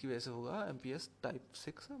 और इसकी वजह से होगा MPS type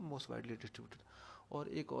 6 most widely distributed. और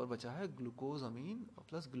एक और बचा है ग्लूकोजामीन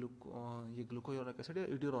प्लस ये ग्लूकोयोनिक एसिड या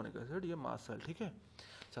इडियोरोनिक एसिड, ये मास्ट सेल, ठीक है।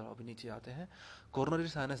 चलो अभी नीचे आते हैं, कोरोनरी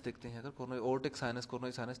साइनस देखते हैं। अगर कोरोनरी ओर्टिक साइनस,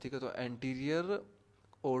 कोरोनरी साइनस, ठीक है, तो एंटीरियर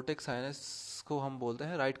ओर्टिक साइनस को हम बोलते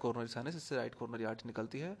हैं राइट कोरोनरी साइनस, इससे राइट कोरोनरी आर्टरी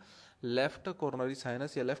निकलती है। लेफ्ट कोरोनरी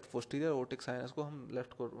साइनस या लेफ्ट पोस्टीरियर ओर्टिक साइनस को हम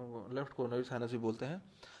लेफ्ट कोरोनरी साइनस भी बोलते हैं,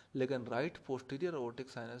 लेकिन राइट पोस्टीरियर ओर्टिक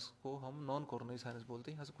साइनस को हम नॉन कोरोनरी साइनस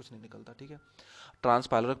बोलते हैं, यहाँ से कुछ नहीं निकलता, ठीक है।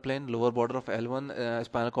 ट्रांसपाइलोरिक plane, lower border of L1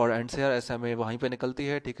 spinal cord end से SMA वहीं पे निकलती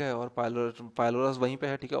है, ठीक है, और पाइलोरस वहीं पे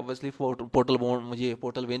है, ठीक है, ऑब्वियसली पोर्टल बोन, मुझे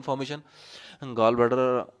portal vein formation, gall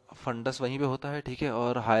bladder fundus वहीं पे होता है, ठीक है,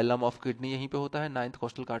 और हाइलम ऑफ किडनी यहीं पे होता है, नाइन्थ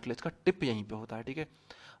कोस्टल कार्टिलेज का टिप यहीं पे होता है, ठीक है।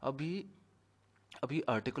 अभी अभी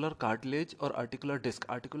आर्टिकुलर कार्टिलेज और articular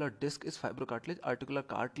disc is fibro cartilage, articular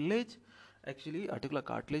cartilage actually articular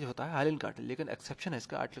cartilage होता है हाइलिन कार्टिलेज, लेकिन एक्सेप्शन है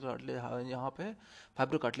इसका, आर्टिकुलर कार्टिलेज यहाँ पे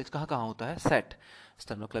फाइब्रो कार्टिलेज कहाँ कहाँ होता है, set,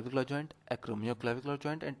 sternoclavicular joint, acromioclavicular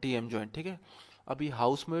joint and TM joint, ठीक है। अभी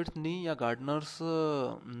हाउसमेट्स नी या gardener's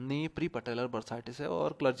knee pre patellar bursitis है,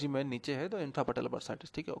 और क्लर्जी मैन नीचे है तो इंफ्रा पटेलर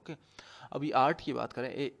बर्साइटिस, ठीक है, ओके। अभी आर्ट की बात करें,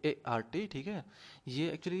 ART, ठीक है, ये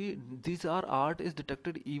actually this are ART is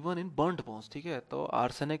detected even in burned bones, ठीक है, तो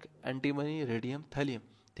आर्सेनिक, एंटीमनी, रेडियम, थैलियम,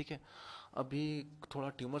 ठीक है। अभी थोड़ा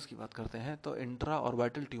ट्यूमर्स की बात करते हैं, तो इंट्रा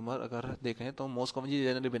ऑर्बिटल ट्यूमर अगर देखें तो मोस्ट कॉमन जी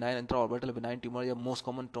generally benign intra orbital benign tumour या मोस्ट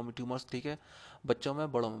कॉमन ट्यूमर्स, ठीक है, बच्चों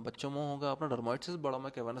में बड़ों में, बच्चों में होगा अपना डर्माइटिस, बड़ों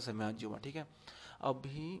में कैवर्नस हेमियांजियोमा, ठीक है।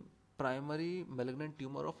 अभी primary malignant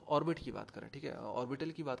tumour of orbit की बात करें, ठीक है,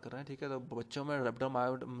 ऑर्बिटल की बात कर रहे हैं, ठीक है, तो बच्चों में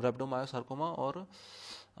रेब्डोमायोसार्कोमा और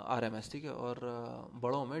RMS, ठीक है, और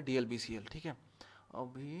बड़ों में DLBCL, ठीक है।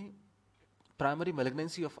 अभी प्राइमरी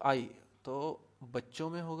मेलिग्नेंसी ऑफ आई, तो बच्चों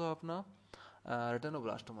में होगा अपना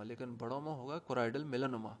रेटिनोब्लास्टोमा, लेकिन बड़ों में होगा कोराइडल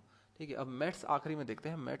मेलानोमा, ठीक है। अब मेट्स आखिरी में देखते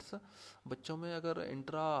हैं, मेट्स बच्चों में अगर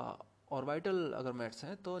इंट्रा ऑर्बिटल अगर मेट्स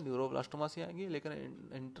हैं तो न्यूरोब्लास्टोमा से आएंगी,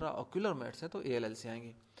 लेकिन इंट्रा ऑक्यूलर मेट्स हैं तो ALL से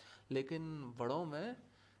आएंगी, लेकिन बड़ों में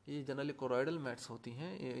ये जनरली कोरोइडल मैट्स होती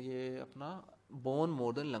हैं, ये अपना बोन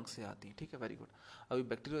मोर देन लंग से आती है, ठीक है, वेरी गुड। अभी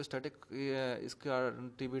बैक्टीरियोस्टैटिक इसका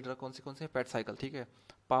टीबी ड्रग कौन से है, पेट साइकिल, ठीक है,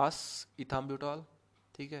 पास इथाम्ब्यूटॉल,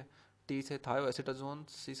 ठीक है, टी से थायोएसिटाजोन,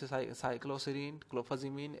 सी से साइक्लोसिरीन,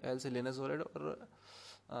 क्लोफाजिमीन, एल से लेनाजोलिड और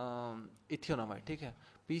इथियोनामाइड, ठीक है।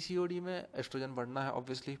 पीसीओडी में एस्ट्रोजन बढ़ना है,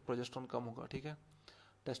 ऑब्वियसली प्रोजेस्टेरोन कम होगा, ठीक है,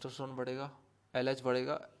 टेस्टोस्टेरोन बढ़ेगा, एलएच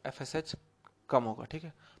बढ़ेगा, एफएसएच कम होगा, ठीक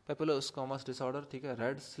है। पेपिलोस्कोमस डिसऑर्डर, ठीक है,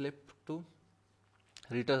 red slip to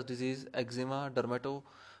रीटस disease, eczema,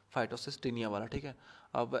 dermatophytosis, taenia वाला, ठीक है।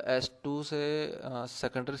 अब S2 से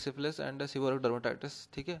secondary syphilis and seborrhoeic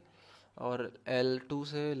dermatitis, ठीक है। और L2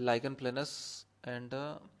 से lichen planus and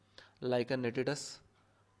lichen nitidus,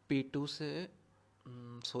 P2 से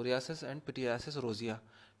सोरियासिस एंड पिटियासिस रोजिया,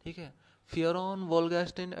 ठीक है। Fearon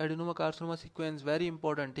Vogelstein adenoma carcinoma sequence very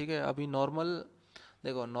important, ठीक है। अभी नॉर्मल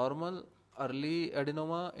देखो, normal, early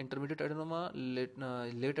adenoma, intermediate adenoma,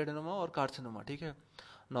 late adenoma और कार्सिनोमा, ठीक है।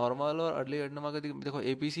 नॉर्मल और अर्ली एडिनोमा का देखो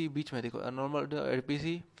एपीसी बीच में, देखो नॉर्मल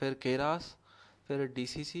एपीसी, फिर केरास, फिर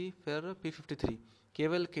डीसीसी, फिर P53,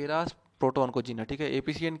 केवल केरास प्रोटोन को जीना, ठीक है।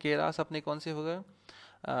 एपीसी एंड केरास अपने कौन से हो गए,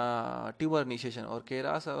 ट्यूमर इनिशिएशन, और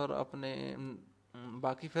केरास और अपने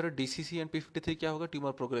बाकी फिर डीसीसी एंड P53 क्या होगा,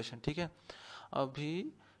 ट्यूमर प्रोग्रेशन, ठीक है।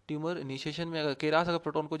 अभी ट्यूमर इनिशिएशन में अगर केरास अगर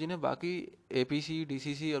प्रोटोन को जीने, बाकी एपीसी,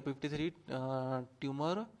 डीसीसी और P53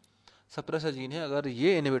 ट्यूमर सप्रेसर जीन है, अगर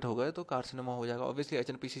ये इनहिबिट हो गए तो कार्सिनोमा हो जाएगा, ऑब्वियसली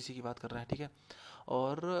एचएनपीसीसी की बात कर रहे हैं, ठीक है।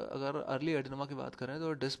 और अगर अर्ली एडिनोमा की बात करें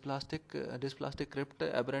तो डिस्प्लास्टिक क्रिप्ट,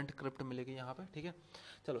 एबरेंट क्रिप्ट मिलेगी यहाँ पे, ठीक है।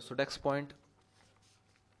 चलो सोडेक्स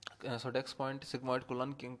पॉइंट सिग्मोइड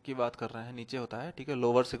कोलन की बात कर रहे हैं, नीचे होता है, ठीक है।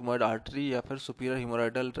 लोअर सिग्मोइड आर्टरी या फिर सुपीरियर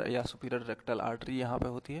हिमोराइडल या सुपीरियर रेक्टल आर्टरी यहाँ पे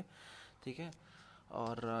होती है, ठीक है।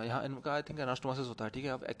 और यहाँ इनका आई थिंक एनास्टोमोसिस होता है, ठीक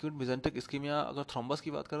है। अब एक्यूट मेजेंटिक इस्कीमिया अगर थ्रोम्बस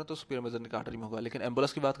की बात करें तो सुपीरियर मेजेंटिक आर्टरी में होगा, लेकिन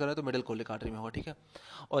एम्बुलस की बात करें तो मिडिल कोलिक आर्टरी में होगा, ठीक है।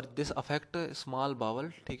 और दिस अफेक्ट स्मॉल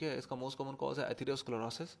बावल, ठीक है। इसका मोस्ट कॉमन कॉज है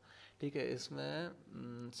एथेरोस्क्लेरोसिस, ठीक है। इसमें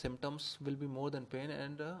symptoms will be more than pain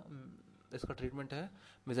and इसका ट्रीटमेंट है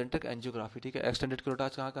मेजेंटिक एंजियोग्राफी, ठीक है। एक्सटेंडेड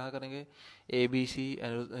क्रोटाज कहाँ कहाँ करेंगे, ABC,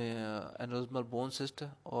 एनोजमल बोन सिस्ट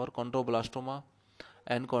और कॉन्ड्रोब्लास्टोमा,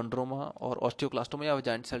 एनकॉन्ड्रोमा और ऑस्टियोक्लास्टोमा या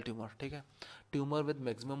जाइंट सेल ट्यूमर, ठीक है। Tumour with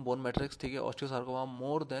maximum bone matrix, ठीक है। ऑस्टियोसार्कोमा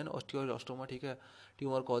मोर देन ऑस्टियोलास्टोमा, ठीक है।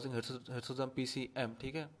 ट्यूमर कॉजिंग हिर्सुटम PCM,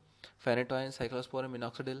 ठीक है। फेनेटोइन, साइक्लोस्पोरिन,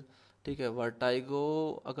 मिनॉक्सिडिल, ठीक है।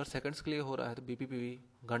 वर्टाइगो अगर सेकंड्स के लिए हो रहा है तो BPPV,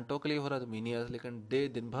 घंटों के लिए हो रहा है तो मीनियस, लेकिन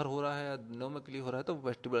दिन भर हो रहा है या दिनों में के लिए हो रहा है तो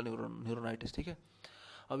वेस्टिबुलर न्यूरोनाइटिस, ठीक है।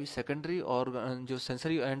 अभी सेकेंडरी ऑर्गन जो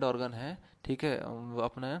सेंसरी एंड ऑर्गन है, ठीक है,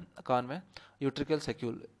 अपने कान में यूट्रिकल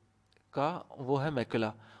सेक्यूल का वो है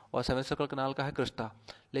मैक्युला, और सेवन सर्कल कनाल का है क्रिस्टा,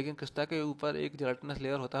 लेकिन क्रिस्टा के ऊपर एक जेलाटिनस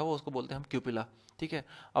लेयर होता है, वो उसको बोलते हैं हम क्यूपिला, ठीक है।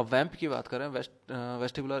 अब वैम्प की बात करें,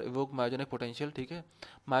 वेस्टिबुलर इवोक मायोजेनिक पोटेंशियल, ठीक है।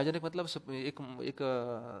 मायोजेनिक मतलब एक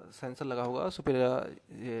सेंसर लगा होगा सुपीरियर,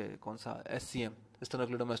 ये कौन सा, SCM,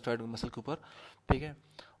 स्टेनोक्लीडोमास्टोइड मसल के ऊपर, ठीक है।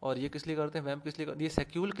 और ये किस लिए करते हैं, वैम्प किस लिए ये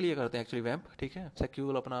सेक्यूल के लिए करते हैं एक्चुअली वैम्प, ठीक है।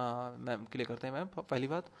 सेक्यूल अपना वैम्प के लिए करते हैं वैम्प, पहली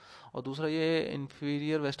बात। और दूसरा ये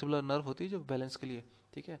इंफीरियर वेस्टिबुलर नर्व होती है जो बैलेंस के लिए,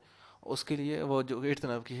 ठीक है, उसके लिए वो जो 8th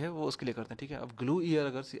नर्व की है वो उसके लिए करते हैं, ठीक है। अब ग्लू ईयर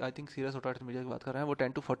अगर I think serious otitis media की बात कर रहे हैं, वो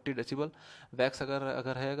 10 to 40 डेसिबल, वैक्स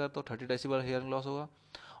अगर है अगर तो 30 डेसिबल हियरिंग लॉस होगा।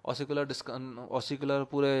 ऑसिकुलर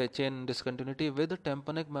पूरे chain discontinuity with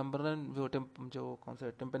tympanic membrane, जो कौन सा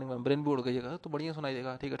टेम्पनिक मेम्ब्रेन भी उड़ गईगा तो बढ़िया सुनाई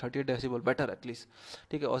देगा, ठीक है। 38 डेसिबल बेटर एटलीस्ट,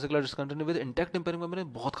 ठीक है। Ossicular discontinuity with intact tympanic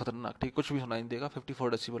membrane बहुत खतरनाक, ठीक है, कुछ भी सुनाई नहीं देगा, 54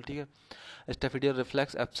 डेसिबल, ठीक है। स्टेफिडियर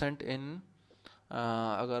रिफ्लेक्स एब्सेंट इन,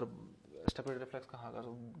 अगर स्टेपिड रिफ्लेक्स कहाँ अगर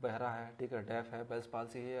बहरा है, ठीक है, डेफ है, बेल्स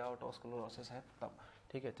पाल्सी है, ऑटोस्क्लेरोसिस है तब,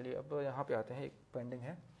 ठीक है। चलिए अब यहाँ पे आते हैं, एक पेंडिंग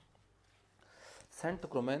है सेंट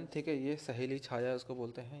क्रोमेन, ठीक है। ये सहेली छाया उसको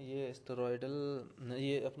बोलते हैं, ये स्टेरॉयडल,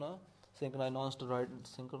 ये अपना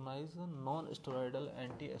synchronise non steroidal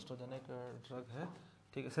anti oestrogenic drug है,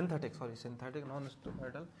 ठीक है। Synthetic non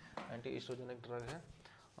steroidal anti oestrogenic drug है।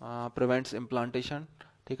 प्रिवेंट्स इम्प्लांटेशन,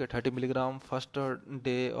 ठीक है। 30 milligram first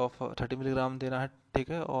day of 30 milligram देना है, ठीक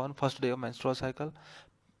है, और first day of menstrual cycle,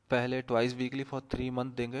 पहले ट्वाइस वीकली फॉर 3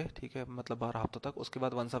 मंथ देंगे, ठीक है, मतलब 12 हफ्तों तक। उसके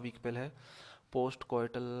बाद वंस अ वीक पिल है। पोस्ट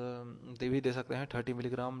कोइटल दे भी दे सकते हैं 30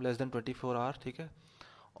 मिलीग्राम लेस देन 24 आवर, ठीक है।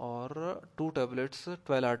 और 2 टैबलेट्स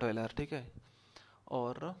 12 आवर, ठीक है।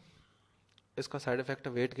 और इसका side effect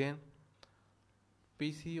weight gain,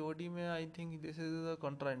 PCOD में I think this is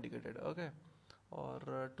contra indicated, okay.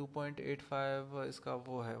 और 2.85 इसका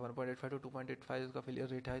वो है, 1.85 to 2.85 इसका फेलियर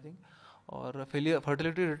रेट है आई थिंक। और फेलियर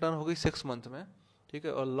फर्टिलिटी रिटर्न होगी 6 मंथ में, ठीक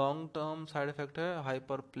है। और लॉन्ग टर्म साइड इफेक्ट है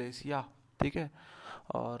हाइपरप्लेसिया, ठीक है।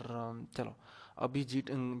 और चलो अभी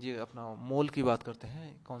ये अपना मोल की बात करते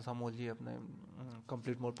हैं। कौन सा मोल? ये अपने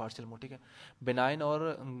कंप्लीट मोल, पार्शियल मोल, ठीक है। बेनाइन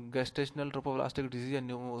और गेस्टेशनल ट्रोपोब्लास्टिक डिजीज या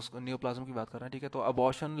न्यूप्लाज्म की बात कर रहे हैं, ठीक है। तो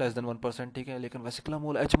अबॉर्शन लेस देन 1%, ठीक है, लेकिन वेसिकुलर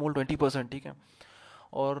मोल, एच मोल 20%, ठीक है।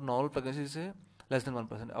 और नॉर्मल प्रेगनेंसी से लेस देन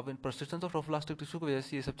 1%। अब in persistence of trophoblastic tissue की वजह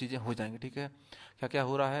से ये सब चीज़ें हो जाएंगी, ठीक है। क्या क्या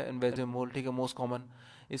हो रहा है? इन्वेजिव मोल, ठीक है, मोस्ट कॉमन।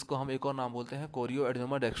 इसको हम एक और नाम बोलते हैं कोरियो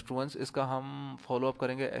एडेनोमा डेक्स्ट्रुएंस। इसका हम फॉलोअप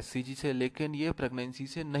करेंगे एससीजी से, लेकिन ये प्रेगनेंसी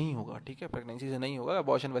से नहीं होगा, ठीक है, प्रेगनेंसी से नहीं होगा।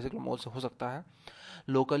 अबॉर्शन वेसिकुलर मोल से हो सकता है।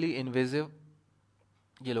 लोकली इन्वेजिव,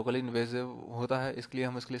 ये लोकली इन्वेजिव होता है, इसलिए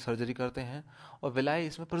हम इसके लिए सर्जरी करते हैं। और विलाई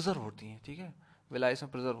इसमें प्रिजर्व होती हैं, ठीक है, विलाई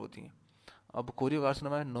इसमें प्रिजर्व होती हैं। अब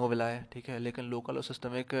कोरियोकार्सिनोमा है, नो विला है, ठीक है, लेकिन लोकल और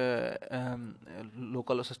सिस्टमिक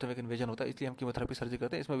इन्वेजन होता है, इसलिए हम कीमोथेरेपी सर्जरी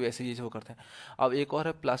करते हैं। इसमें भी ऐसी चीज़ें वो करते हैं। अब एक और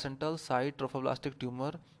है प्लासेंटल साइड ट्रोफोब्लास्टिक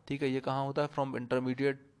ट्यूमर, ठीक है। ये कहाँ होता है? फ्रॉम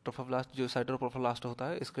इंटरमीडिएट ट्रोफोब्लास्ट, जो साइटोप्रोफोब्लास्ट होता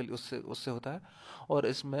है, इसके लिए उससे उससे होता है, और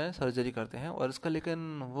इसमें सर्जरी करते हैं। और इसका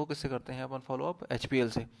लेकिन वो किससे करते हैं अपन फॉलोअप? एचपीएल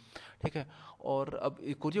से, ठीक है। और अब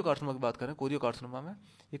कोरियोकार्सिनोमा की बात करें, कोरियोकार्सिनोमा में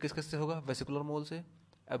ये किस किस से होगा? वेसिकुलर मोल से,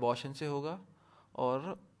 एबॉर्शन से होगा,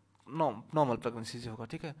 और नॉर्मल प्रेगनेंसी से होगा,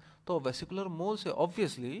 ठीक है। तो वेसिकुलर मोल से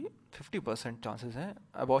ऑब्वियसली 50% चांसेस हैं,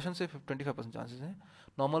 अबॉर्शन से 25% चांसेस हैं,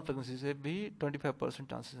 नॉर्मल प्रेगनेंसी से भी 25%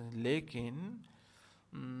 चांसेस हैं। लेकिन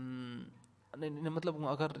नहीं, मतलब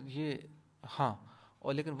अगर ये, हाँ,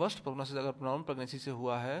 और लेकिन वर्स्ट प्रोग्नोसिस अगर नॉर्मल प्रेगनेंसी से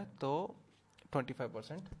हुआ है तो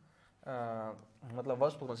 25%, मतलब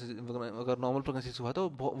वर्स्ट प्रोग्नोसिस, अगर नॉर्मल प्रेगनेंसी से हुआ है तो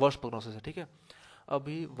वर्स्ट प्रोग्नोसिस है, ठीक है।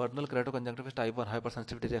 अभी vernal keratoconjunctivitis type 1 hyper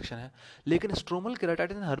sensitivity reaction है, लेकिन stromal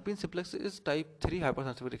keratitis and herpes simplex is type 3 hyper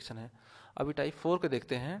sensitivity reaction है। अभी टाइप 4 के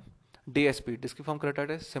देखते हैं। DSP, disciform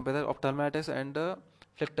keratitis, sympathetic ophthalmitis and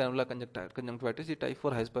phlyctenular conjunctivitis, ये टाइप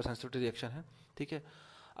 4 हाइपर सेंसिटिविटी रिएक्शन है, ठीक है।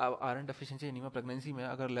 अब आयरन डेफिशिएंसी एनीमिया प्रेगनेंसी में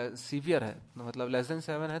अगर सीवियर है, मतलब लेस देन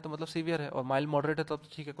 7 है तो मतलब सीवियर है, और माइल्ड मॉडरेट है तब तो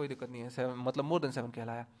ठीक है, कोई दिक्कत नहीं है, 7 मतलब मोर देन 7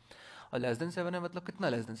 कहलाया। और लेस देन 7 है मतलब कितना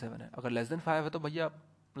लेस देन 7 है? अगर लेस देन 5 है तो भैया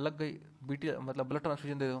लग गई, बीटी मतलब ब्लड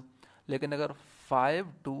ट्रांसफ्यूजन दे दो। लेकिन अगर 5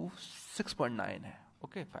 to 6.9 है,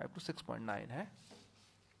 ओके, 5 to 6.9 है,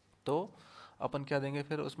 तो अपन क्या देंगे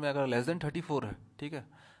फिर उसमें? अगर लेस देन 34 है, ठीक है,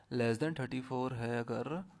 लेस देन 34 है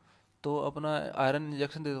अगर, तो अपना आयरन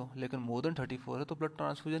इंजेक्शन दे दो। लेकिन मोर देन 34 है तो ब्लड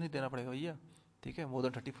ट्रांसफ्यूजन ही देना पड़ेगा भैया, ठीक है। मोर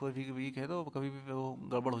देन 34 वीक है तो कभी भी वो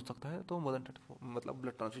गड़बड़ हो सकता है, तो मोर देन 34 मतलब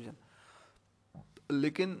ब्लड ट्रांसफ्यूजन।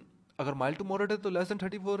 लेकिन अगर माइल्ड टू मॉडरेट है तो लेस देन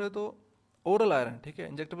 34 है तो ओरल आयरन, ठीक है,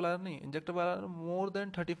 इंजेक्टेबल आयरन नहीं, injectable iron more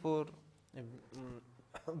than 34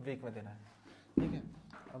 week में देना है, ठीक है।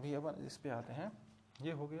 अभी अपन इस पे आते हैं।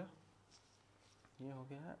 ये हो गया, ये हो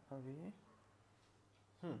गया अभी।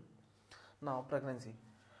 ना प्रेगनेंसी,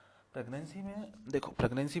 प्रेगनेंसी में देखो,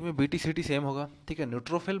 प्रेगनेंसी में बीटी सीटी सेम होगा, ठीक है।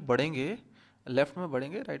 न्यूट्रोफिल बढ़ेंगे, लेफ्ट में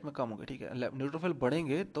बढ़ेंगे, राइट में कम होंगे, ठीक है। न्यूट्रोफिल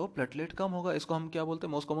बढ़ेंगे तो प्लेटलेट कम होगा, इसको हम क्या बोलते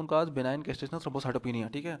हैं? Most common cause benign gestational thrombocytopenia,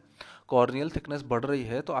 ठीक है। कॉर्नियल थिकनेस बढ़ रही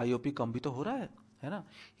है तो आईओपी कम भी तो हो रहा है ना।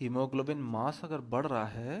 हीमोग्लोबिन मास अगर बढ़ रहा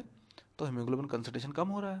है तो हीमोग्लोबिन कंसंट्रेशन कम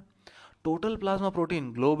हो रहा है। Total plasma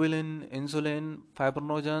protein, globulin, insulin,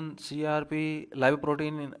 fibrinogen, CRP,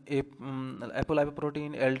 lipoprotein,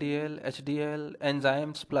 apolipoprotein, LDL, HDL,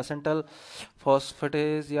 enzymes, placental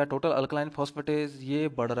phosphatase या टोटल अल्कलाइन फॉस्फेटेज, ये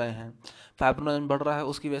बढ़ रहे हैं। फाइब्रोनोजन बढ़ रहा है,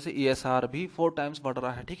 उसकी वजह से ईएसआर भी 4 टाइम्स बढ़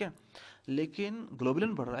रहा है, ठीक है। लेकिन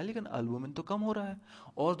ग्लोबुलिन बढ़ रहा है, लेकिन एल्बुमिन तो कम हो रहा है।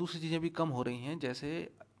 और दूसरी चीज़ें भी कम हो रही हैं,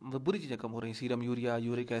 जैसे बुरी चीज़ें कम हो रही हैं, serum urea,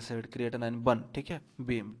 uric acid, creatinine BUN, ठीक है,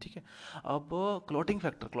 बीम, ठीक है। अब क्लॉटिंग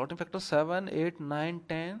फैक्टर 7, 8, 9,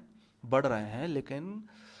 10 बढ़ रहे हैं, लेकिन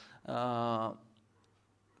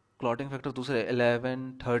क्लॉटिंग फैक्टर दूसरे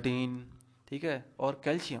 11, 13, ठीक है। और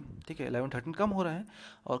कैल्शियम, ठीक है, 11, 13 कम हो रहे हैं।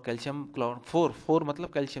 और कैल्शियम क्लॉट 4 मतलब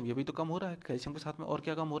कैल्शियम, ये भी तो कम हो रहा है। कैल्शियम के साथ में और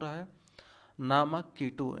क्या कम हो रहा है? नामक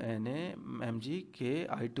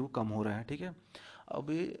K2Na-MgKI2 कम हो रहा है, ठीक है।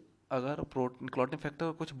 अभी अगर प्रोटीन क्लॉटिंग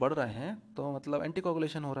फैक्टर कुछ बढ़ रहे हैं तो मतलब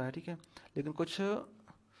एंटीकोगुलेशन हो रहा है, ठीक है। लेकिन कुछ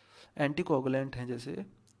एंटीकोगुलेंट हैं, जैसे,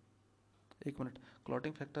 एक मिनट,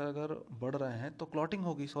 क्लॉटिंग फैक्टर अगर बढ़ रहे हैं तो क्लॉटिंग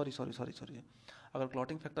होगी, सॉरी, अगर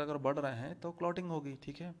क्लॉटिंग फैक्टर अगर बढ़ रहे हैं तो क्लॉटिंग होगी,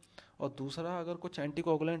 ठीक है। और दूसरा, अगर कुछ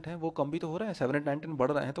एंटीकोगुलेंट हैं वो कम भी तो हो रहे हैं, 7, 8, 19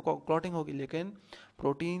 बढ़ रहे हैं तो क्लॉटिंग होगी। लेकिन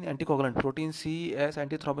protein anticoagulant, protein CS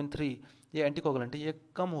antithrombin 3, ये एंटीकोगुलेंट है, ये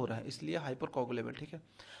कम हो रहा है, इसलिए हाइपर कोगुलेबल, ठीक है।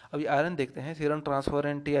 अभी आयरन देखते हैं, सीरम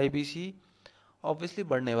ट्रांसफेरेंट TIBC ऑब्वियसली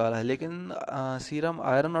बढ़ने वाला है, लेकिन सीरम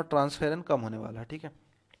आयरन और ट्रांसफेरेंट कम होने वाला है, ठीक है।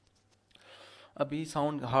 अभी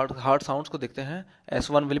साउंड, हार्ड साउंड्स को देखते हैं।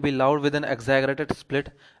 S1 will be loud with an exaggerated split,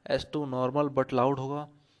 S2 normal but loud होगा,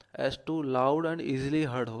 S2 loud and easily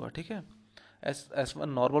heard होगा, ठीक है। S1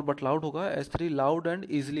 नॉर्मल बट लाउड होगा, S3 loud and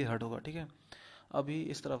easily heard होगा, ठीक है। अभी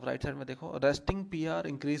इस तरफ राइट साइड में देखो, resting PR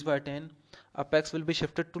increase by 10, apex will be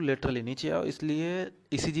shifted to laterally, नीचे आओ, इसलिए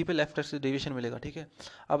ईसीजी पे लेफ्ट से डेविएशन मिलेगा, ठीक है।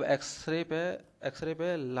 अब एक्सरे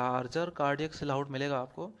पे लार्जर कार्डियक सिल आउट मिलेगा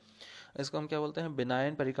आपको, इसको हम क्या बोलते हैं,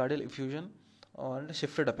 बिनाइन पेरिकार्डियल इफ्यूजन और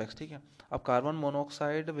शिफ्टेड अपेक्स, ठीक है। अब carbon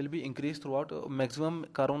monoxide will be increase throughout, maximum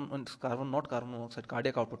carbon monoxide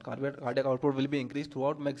cardiac output will be increase through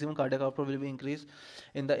out, maximum cardiac output will be increase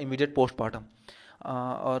in the immediate postmortem.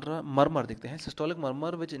 और murmur देखते हैं, systolic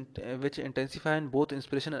murmur which intensify in both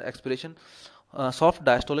inspiration and expiration, soft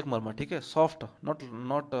diastolic murmur, ठीक है, soft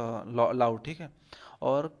not loud, ठीक है।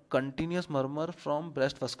 और continuous murmur from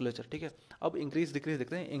breast vasculature, ठीक है। अब इंक्रीज डिक्रीज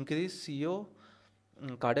देखते हैं, increase CO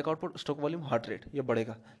cardiac output, stroke volume, heart rate ये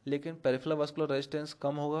बढ़ेगा, लेकिन पेरिफेरल वास्कुलर रेजिस्टेंस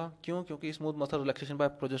कम होगा, क्यों, क्योंकि smooth muscle relaxation by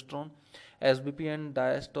progesterone, SBP and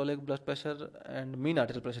diastolic blood pressure and mean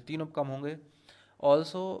arterial pressure तीनों कम होंगे,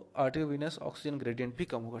 ऑल्सो आर्टेरियोवेनस ऑक्सीजन ग्रेडियंट भी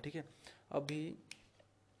कम होगा, ठीक है। अभी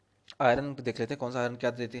आयरन देख लेते हैं, कौन सा आयरन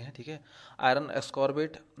क्या देते हैं, ठीक है। आयरन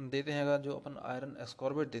एस्कॉर्बेट देते हैं, अगर जो अपन आयरन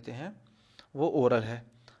एस्कॉर्बेट देते हैं वो ओरल है।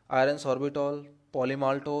 आयरन सॉर्बिटॉल,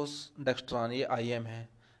 पॉलीमाल्टोस, डेक्स्ट्रान ये आईएम है।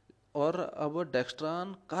 और अब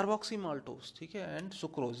डेक्स्ट्रान कार्बोक्सी माल्टोस, ठीक है, एंड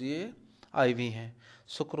सुक्रोज ये आईवी हैं।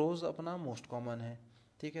 सुक्रोज अपना मोस्ट कॉमन है,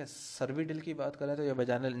 ठीक है। सर्विडिल की बात करें तो ये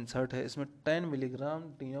वेजाइनल इंसर्ट है, इसमें 10 मिलीग्राम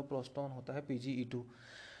डिनोप्रोस्टोन होता है, पीजीई2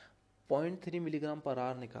 0.3 मिलीग्राम पर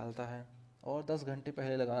आवर निकालता है, और 10 घंटे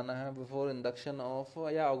पहले लगाना है, बिफोर इंडक्शन ऑफ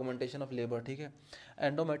या ऑगमेंटेशन ऑफ लेबर, ठीक है।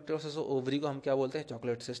 एंडोमेट्रियोसिस ऑफ ओवरी को हम क्या बोलते हैं,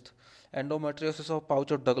 chocolate cyst. Endometriosis of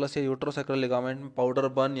pouch of Douglas या यूट्रोसैक्रल लिगामेंट में पाउडर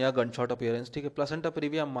बर्न या गनशॉट अपीयरेंस, ठीक है। प्लेसेंटा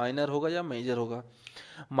प्रीविया माइनर होगा या मेजर होगा,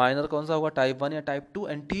 माइनर कौन सा होगा, टाइप 1 या टाइप 2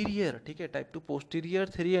 एंटीरियर, ठीक है। Type 2 posterior,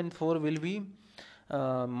 3 and 4 will be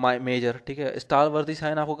major, ठीक है। स्टार वर्दी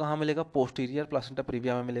साइन आपको कहाँ मिलेगा, पोस्टीरियर प्लेसेंटा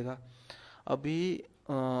प्रीविया में मिलेगा। अभी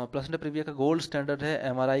प्लेसेंटा प्रीविया का गोल्ड स्टैंडर्ड है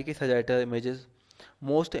एमआरआई की sagittal images,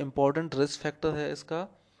 most important risk factor है इसका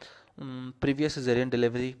प्रीवियस सिजेरियन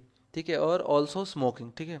डिलीवरी, ठीक है, और ऑल्सो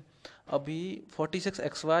स्मोकिंग, ठीक है। अभी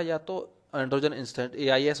 46XY या तो एंड्रोजन इंस्टेंट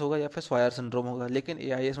एआईएस होगा या फिर स्वायर सिंड्रोम होगा, लेकिन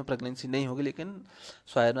एआईएस में प्रेगनेंसी नहीं होगी, लेकिन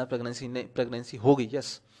स्वायर में प्रेगनेंसी होगी,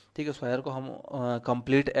 यस, ठीक है। स्वायर को हम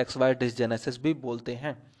कंप्लीट XY डिसजेनेसिस भी बोलते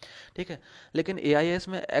हैं, ठीक है। लेकिन एआईएस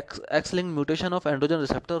में X link mutation of androgen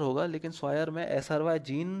receptor होगा, लेकिन स्वायर में SRY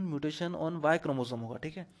gene mutation on Y chromosome होगा,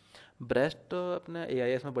 ठीक है। ब्रेस्ट अपने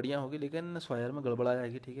एआईएस में बढ़िया होगी, लेकिन स्वायर में गड़बड़ा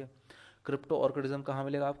जाएगी, ठीक है। क्रिप्टो ऑर्किडिज्म कहाँ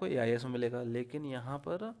मिलेगा आपको, एआईएस में मिलेगा, लेकिन यहाँ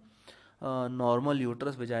पर नॉर्मल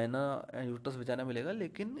यूट्रस विजाइना मिलेगा,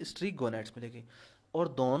 लेकिन स्ट्रीक गोनैड्स मिलेगी, और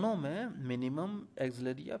दोनों में मिनिमम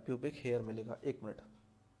एक्सिलरी या प्यूबिक हेयर मिलेगा। एक मिनट,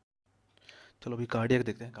 चलो अभी कार्डियक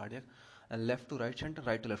देखते हैं। Cardiac left to right shunt,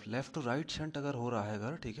 right to left, left to right shunt अगर हो रहा है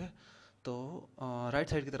अगर, ठीक है, तो राइट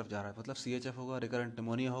साइड की तरफ जा रहा है, मतलब सीएचएफ होगा, रिकरेंट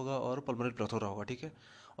निमोनिया होगा और पल्मोनरी प्लेथोरा होगा, ठीक है।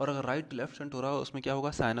 और अगर राइट टू लेफ्ट शंट हो रहा है उसमें क्या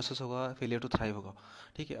होगा, साइनोसिस होगा, फेलियर टू थ्राइव होगा,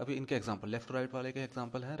 ठीक है। अभी इनके एग्जांपल, लेफ्ट टू राइट वाले के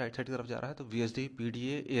एग्जांपल है, राइट साइड की तरफ जा रहा है तो VSD,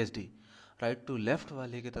 PDA, ASD. Right to left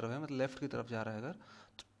वाले की तरफ है, मतलब लेफ्ट की तरफ जा रहा है अगर,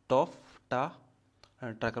 टॉफ टा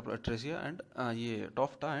ट्रैकोप्लेट्रेसिया एंड ये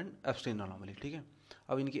टॉफ टा एंड एब्स्टेन अनोमली, ठीक है।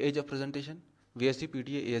 अब इनकी age of presentation VSD,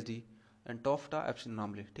 PTA, ASD and TOF टा एब्स्टेन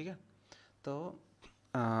अनोमली, ठीक है। तो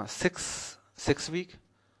 6 वीक,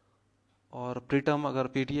 और प्रीटर्म अगर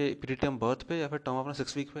पीटीए प्रीटर्म बर्थ पे या फिर टर्म अपना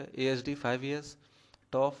 6 वीक पे, एएसडी 5 years,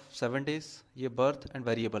 टॉफ 7 days, ये बर्थ एंड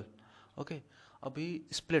वेरिएबल, ओके। अभी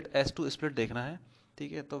स्प्लिट S2 स्प्लिट देखना है,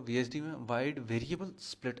 ठीक है, तो वीएसडी में wide variable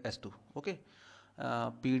split S2, okay.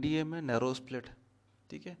 PDA में नैरो स्प्लिट,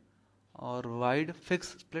 ठीक है, और वाइड फिक्स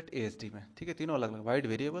स्प्लिट एएसडी में, ठीक है। तीनों अलग अलग, wide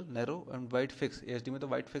variable, narrow and wide fix. ASD में तो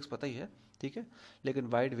वाइड फिक्स पता ही है, ठीक है, लेकिन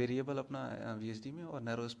वाइड वेरिएबल अपना वीएसडी में और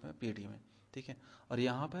नैरो इसमें पीडी में, ठीक है। और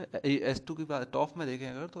यहाँ पे S2 की बात टॉप में देखें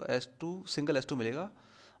अगर, तो S2 सिंगल S2 मिलेगा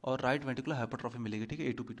और राइट वेंट्रिकुलर हाइपरट्रॉफी मिलेगी, ठीक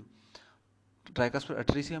है, A2P2। ट्राइकास्पिड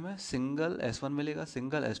एट्रीसिया में सिंगल S1 मिलेगा,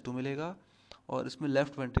 सिंगल S2 मिलेगा, और इसमें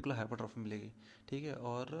लेफ्ट वेंट्रिकुलर हाइपरट्रॉफी मिलेगी, ठीक है।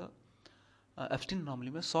 और एब्स्टेन नॉर्मली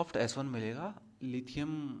में सॉफ्ट S1 मिलेगा,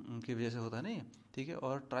 लिथियम की वजह से होता है नहीं, ठीक है।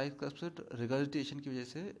 और ट्राइकास्पिड रिगर्जिटेशन की वजह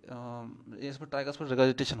से इसमें ट्राइकास्पिड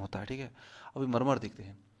रिगर्जिटेशन होता है, ठीक है। अभी मरमर देखते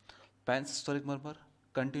हैं, पैनसिस्टोलिक मरमर,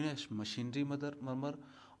 कंटिन्यूस मशीनरी मरमर,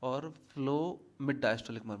 और फ्लो मिड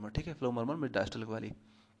डायस्टोलिक मरमर, ठीक है, फ्लो मरमर मिड डायस्टोलिक वाली,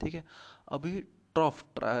 ठीक है। अभी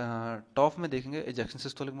टॉफ में देखेंगे ejection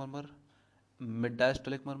systolic murmur, mid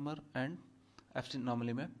diastolic murmur and Ebstein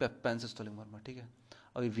normally में पैनसिस्टोलिक मरमर, ठीक है।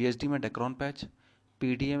 अभी वीएसडी में डेक्रोन पैच,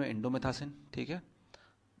 पीडीए में इंडोमेथासिन, ठीक है,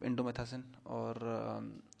 इंडोमेथासिन, और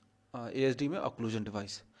एएसडी में ऑक्लूजन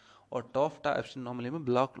डिवाइस। और टॉप एब्सिनोमली में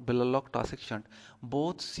Blalock Taussig shunt.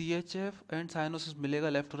 Both CHF and cyanosis मिलेगा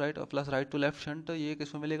लेफ्ट टू राइट और plus right to left shunt, ये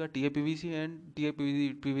किसमें मिलेगा, TAPVC एंड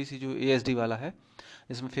TAPVC जो ASD वाला है,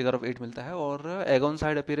 इसमें फिगर ऑफ 8 मिलता है, और एगोन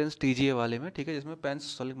साइड अपीयरेंस TGA वाले में, ठीक है, जिसमें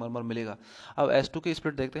पेंसिस्टोलिक मर्मर मिलेगा। अब S2 की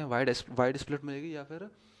स्प्लिट देखते हैं, वाइड स्प्लिट मिलेगी या फिर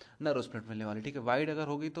नैरो स्प्लिट मिलने वाली, ठीक है। वाइड अगर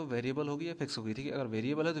होगी तो वेरिएबल होगी या फिक्स होगी, ठीक है। अगर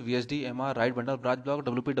वेरिएबल है तो VSD MR right bundle branch block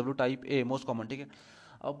WPW type A most common, ठीक है।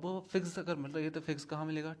 अब फिक्स अगर मिल रही है तो फिक्स कहाँ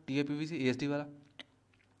मिलेगा, TAPVC ASD वाला।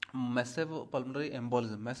 मैसिव पल्मोनरी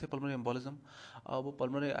एम्बोलिज्म, अब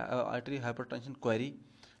पल्मोनरी आर्टरी हाइपरटेंशन क्वेरी,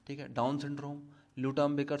 ठीक है। Down syndrome,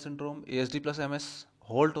 Lutembacher syndrome, ASD plus MS,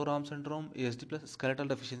 Holt Oram syndrome, ASD plus skeletal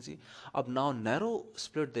deficiency. अब नाउ नैरो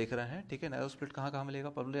स्प्लिट देख रहे हैं, ठीक है। नैरो स्प्लिट कहाँ कहाँ मिलेगा,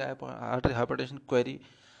 पल्मोनरी आर्टरी हाइपरटेंशन क्वेरी,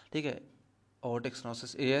 ठीक है। Aortic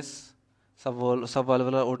stenosis AS, sub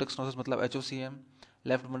valvular aortic stenosis मतलब HOCM,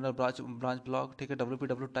 left bundle branch block, ठीक है।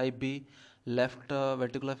 WPW type B, left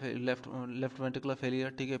ventricular failure,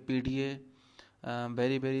 ठीक है। PDA,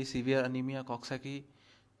 very very severe anaemia Coxsackie,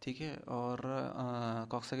 ठीक है। और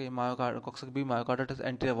Coxsackie myocarditis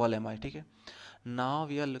anterior wall MI, ठीक है। Now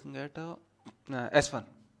we are looking at S1,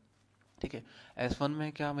 ठीक है। S1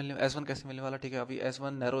 में क्या मिलने, S1 कैसे मिलने वाला, ठीक है। अभी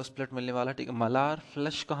S1 नैरो स्प्लिट मिलने वाला, ठीक है। मलार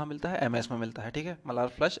फ्लश कहाँ मिलता है, MS में मिलता है, ठीक है। मलार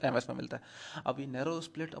फ्लश MS में मिलता है। अभी नैरो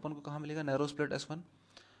स्प्लिट अपन को कहाँ मिलेगा, नैरो स्प्लिट S1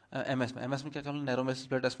 MS में क्या कहूँ, नैरो में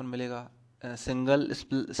स्प्लिट S1 मिलेगा।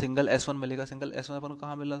 सिंगल S1 मिलेगा। सिंगल S1 अपन को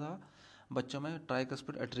कहाँ मिल रहा था बच्चों में,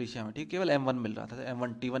 ट्राइकस्पिड एट्रीशिया में, ठीक है। केवल M1 मिल रहा था,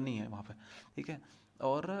 M1 T1 नहीं है वहाँ पे, ठीक है।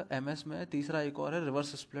 और MS में तीसरा एक और है,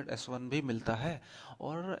 रिवर्स स्प्लिट S1 भी मिलता है।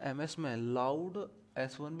 और MS में लाउड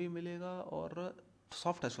S1 भी मिलेगा और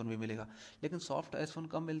सॉफ्ट S1 भी मिलेगा। लेकिन सॉफ्ट S1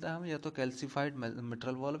 कब मिलता है हमें, या तो कैल्सिफाइड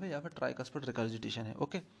मिट्रल वॉल्व है या फिर ट्राइकस्पिड रिकर्जिटेशन है,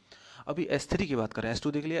 ओके। अभी S3 की बात करें,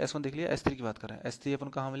 S2 देख लिया, S1 देख लिया, S3 की बात करें। S3 अपन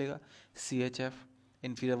कहाँ मिलेगा, CHF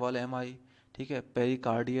इन्फीरियर वॉल MI, ठीक है।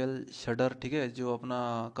 पेरिकार्डियल शडर, ठीक है, जो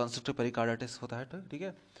अपना कंस्ट्रक्टिव पेरिकार्डाइटिस होता है, ठीक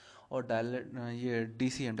है। और ये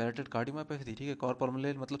DCM डायलेटेड कार्डियोमायोपैथी, ठीक है। कॉर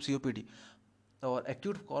पल्मोनरी मतलब COPD, और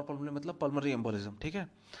एक्यूट कॉर पल्मोनरी मतलब पल्मोनरी एम्बोलिज्म, ठीक है।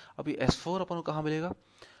 अभी S4 अपन को कहाँ मिलेगा,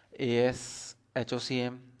 AS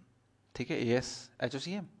HOCM, ठीक है। AS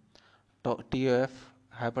HOCM, TOF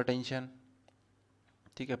हाइपरटेंशन,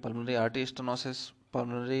 ठीक है। Pulmonary artery stenosis,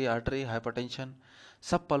 pulmonary artery hypertension,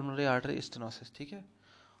 sub pulmonary artery stenosis, ठीक है।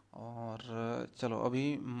 और चलो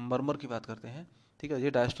अभी मर्मर की बात करते हैं, ठीक है। ये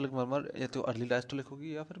डायस्टोलिक मर्मर या तो अर्ली डायस्टोलिक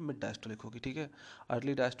होगी या फिर मिड डायस्टोलिक होगी, ठीक है।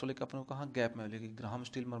 अर्ली डायस्टोलिक अपने को कहाँ गैप में मिलेगी, ग्राहम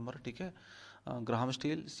स्टील मर्मर, ठीक है। ग्राहम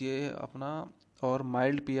स्टील ये अपना, और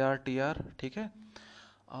माइल्ड PR TR, ठीक है।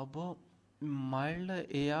 अब माइल्ड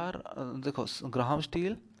AR, देखो ग्राहम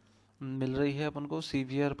स्टील मिल रही है अपन को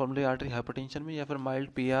सीवियर पल्मोनरी आर्टरी हाइपरटेंशन में या फिर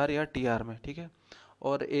माइल्ड PR या TR में, ठीक है।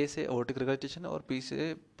 और A से ओटिक रिगर्जिटेशन और P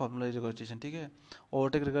से पल्मोनरी रिगर्जिटेशन, ठीक है।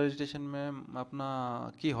 ओटिक रिगर्जिटेशन में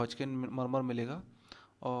अपना की हॉजकिन मर्मर मिलेगा,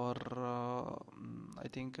 और I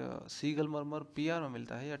think seagull murmur PR में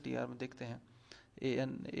मिलता है या TR में, देखते हैं।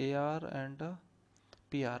 AR and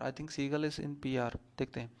PR, I think seagull is in PR,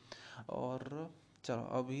 देखते हैं। और चलो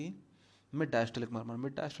अभी मिड डायस्टोलिक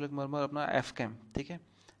मर्मर अपना F कैम, ठीक है।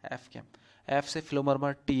 F कैम, F से फ्लो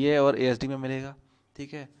मर्मर TA और ASD में मिलेगा,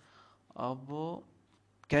 ठीक है। अब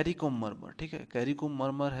कैरिकोम मर्मर, ठीक है। कैरिकोम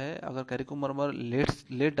मर्मर है, अगर Carey Coombs murmur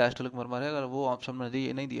late diastolic murmur है, अगर वो ऑप्शन में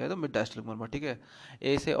नहीं दिया है तो मिड डायस्टोलिक मर्मर, ठीक है।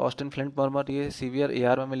 A से ऑस्टिन फ्लिंट मर्मर, ये सीवियर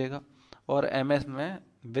AR में मिलेगा। और MS में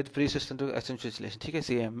विद प्री सिस्टोलिक एक्सेंचुएशन, ठीक है।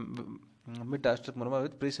 CM mid diastolic murmur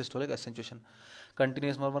with pre systolic accentuation.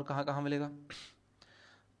 Continuous murmur कहाँ कहाँ मिलेगा,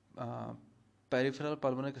 peripheral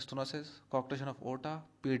pulmonic stenosis, coarctation of aorta,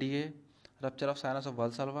 PDA, rupture of sinus of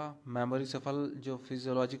Valsalva, mammary souffle जो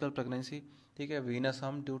फिजियोलॉजिकल प्रेगनेंसी, ठीक है। Venous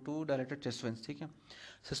hum due to dilated chest veins, ठीक है।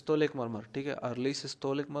 Systolic murmur, ठीक है। अर्ली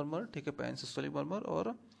सिस्टोलिक मर्मर, ठीक है। पैन सिस्टोलिक मर्मर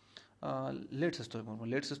और late systolic murmur.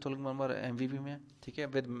 Late systolic murmur MVP में, ठीक है,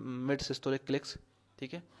 विद मिड सिस्टोलिक क्लिक्स,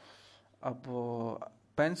 ठीक है। अब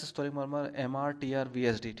pan systolic murmur MR TR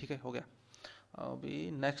VSD, ठीक है, हो गया।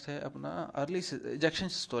 अभी नेक्स्ट है अपना अर्ली इजेक्शन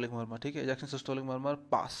सिस्टोलिक मर्मर, ठीक है। इजेक्शन सिस्टोलिक मर्मर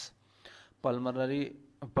पास पल्मोनरी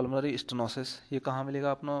पल्मोनरी स्टेनोसिस, ये कहाँ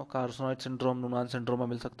मिलेगा अपना, कार्सोनॉइड सिंड्रोम, नुनान सिंड्रोम में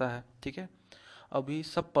मिल सकता है, ठीक है। अभी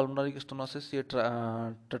सब पल्मोनरी स्टेनोसिस ये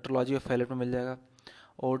टेट्रोलॉजी ऑफ फैलेट में मिल जाएगा।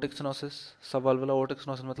 Aortic stenosis, sub valvular aortic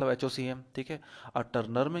stenosis मतलब HOCM, ठीक है। और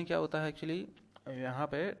टर्नर में क्या होता है एक्चुअली, यहाँ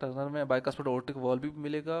पे टर्नर में बाइकास्पिड ओटिक वॉल भी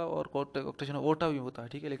मिलेगा और कॉक्टेशन ओटा भी होता है,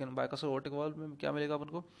 ठीक है। लेकिन बाइकास्पिड ओटिक वॉल में क्या मिलेगा अपन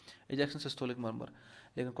को, इजेक्शन सिस्टोलिक मर्मर।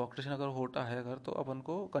 लेकिन कॉक्टेशन अगर होता है अगर, तो अपन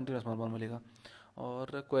को कंटिन्यूस मर्मर मिलेगा।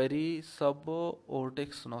 और क्वेरी सब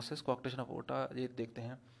ओटिक स्टेनोसिस, कॉक्टेशन ऑफ ओटा, ये देखते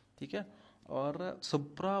हैं, ठीक है। और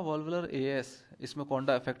सुप्रा वॉल्वुलर AS, इसमें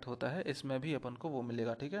कौंडा इफेक्ट होता है, इसमें भी अपन को वो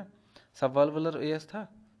मिलेगा, ठीक है। सब वॉल्वुलर AS था,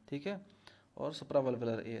 ठीक है। और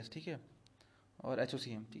सुप्रावल्वुलर एएस, ठीक है, और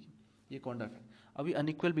एचओसीएम, ठीक है, ये कॉन्डा इफेक्ट। अभी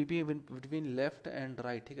unequal BP between left and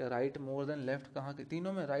right, ठीक है, राइट मोर देन लेफ्ट कहाँ के,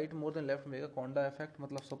 तीनों में राइट मोर देन लेफ्ट मिलेगा कॉन्डा इफेक्ट,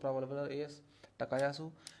 मतलब supravalvular AS, Takayasu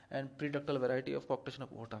and preductal variety of coarctation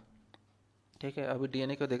of aorta, ठीक है। अभी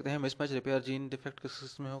डीएनए को देखते हैं, मिसमैच रिपेयर जीन डिफेक्ट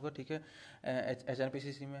किस में होगा, ठीक है,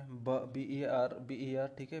 एचआरपीसीसी में, बी ई आर,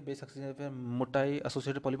 ठीक है, बेस ऑक्सीजन मोटाई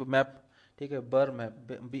एसोसिएटेड पॉलीप मैप, ठीक है, बर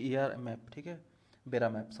map, B E R map, ठीक है, बेरा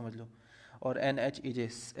मैप समझ लो, और N H E J,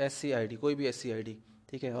 S C I D, कोई भी एस सी आई डी,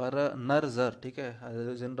 ठीक है, और नर जर, ठीक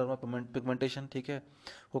है, जेंडर पिगमेंटेशन, ठीक है,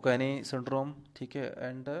 कोकानी सिंड्रोम, ठीक है,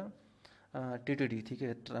 एंड टीटीडी, ठीक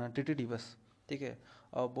है, टीटीडी बस, ठीक है।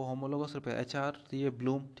 अब वो होमोलोगस रिपेयर एच आर, ये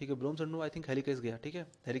ब्लूम, ठीक है, Bloom syndrome I think helicase गया, ठीक है,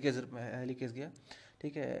 हेलिकेस गया,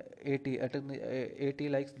 ठीक है, ए टी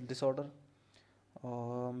लाइक डिसऑर्डर,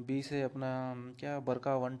 और बी से अपना क्या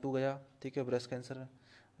बरका 1-2 गया, ठीक है, ब्रेस्ट कैंसर,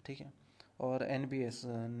 ठीक है, और N B S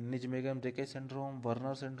निजमेगम breakage syndrome,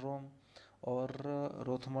 Werner syndrome, और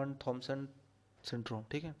रोथमन थॉमसन सिंड्रोम,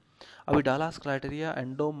 ठीक है। अभी डालास क्राइटेरिया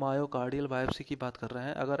एंडोमायोकार्डियल बायोप्सी की बात कर रहे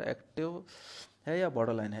हैं, अगर एक्टिव है या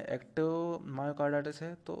बॉर्डरलाइन है, एक्टिव मायोकार्डाइटिस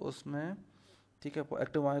है तो उसमें, ठीक है,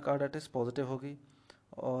 एक्टिव मायोकार्डाइटिस पॉजिटिव होगी,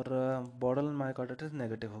 और बॉर्डरलाइन मायोकार्डाइटिस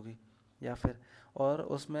नेगेटिव होगी, या फिर, और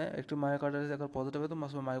उसमें एक्टिव मायोकार्डाइटिस अगर पॉजिटिव है तो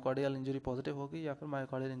उसमें मायोकार्डियल इंजरी पॉजिटिव होगी या फिर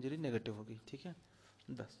मायोकार्डियल इंजरी नेगेटिव होगी, ठीक है,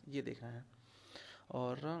 बस ये देखना है।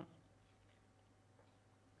 और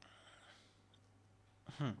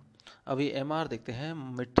अभी एमआर देखते हैं,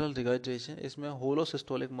 मिट्रल रिगर्जिटेशन, इसमें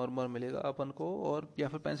होलोसिस्टोलिक मर्मर मिलेगा अपन को, और या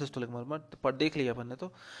फिर पेनसिस्टोलिक मर्मर पर देख लिया अपन ने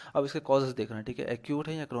तो। अब इसके कॉजेस देखना है, ठीक है, एक्यूट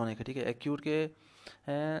है या क्रॉनिक है, ठीक है, एक्यूट के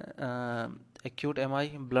हैं, acute M I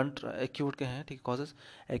blunt, acute के हैं, ठीक है, causes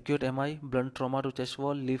acute M I blunt trauma to chest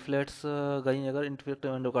wall, leaflets गई अगर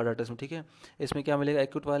इंफेक्टिव एंडोकार्डाइटिस में, ठीक है, इसमें क्या मिलेगा,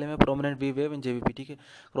 एक्यूट वाले में prominent V wave in JVP, ठीक है,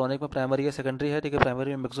 क्रॉनिक में प्राइमरी है सेकेंडरी है, ठीक है,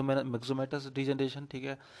 प्राइमरी में मिक्सोमेटस डिजनरेशन, ठीक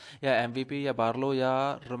है, या एमवीपी या बार्लो या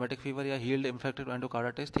रोमेटिक फीवर या हील्ड इन्फेक्टिव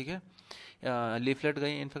एंडोकार्डाइटिस, ठीक है, लीफलेट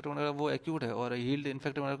गई इन्फेक्टिव वो एक्यूट है, और हील्ड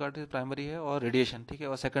इन्फेक्टिव एंडोकार्डाइटिस प्राइमरी है, और रेडिएशन, ठीक है,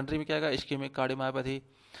 और सेकेंडरी में क्या आएगा, ischaemic cardiomyopathy,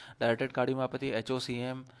 directed cardiomyopathy,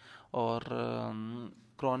 HOCM, और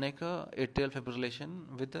chronic atrial fibrillation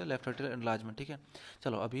with left atrial enlargement, ठीक है।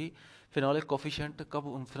 चलो अभी फिनोलिक कोफिशिएंट,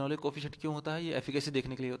 कब फिनोलिक कोफिशिएंट क्यों होता है, ये एफिकेसी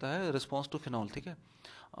देखने के लिए होता है, रिस्पॉन्स टू फिनॉल, ठीक है।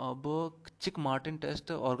 अब चिक मार्टिन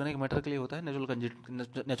टेस्ट ऑर्गेनिक मैटर के लिए होता है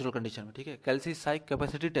नेचुरल कंडीशन में, ठीक है। कैल्सीसाइक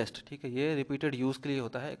कैपेसिटी टेस्ट, ठीक है, ये रिपीटेड यूज़ के लिए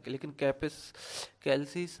होता है, लेकिन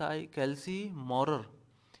कैल्सी मॉरर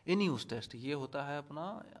इन यूज टेस्ट ये होता है अपना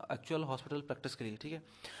एक्चुअल हॉस्पिटल प्रैक्टिस के लिए, ठीक है।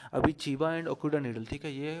 अभी चीबा एंड ओक्यूडा नीडल, ठीक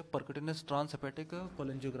है, ये परक्यूटेनस ट्रांसहेपेटिक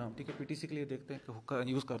कोलेंजियोग्राम, ठीक है, पीटीसी के लिए देखते हैं,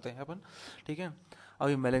 यूज़ करते हैं अपन, ठीक है।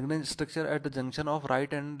 अभी malignant structure at the junction of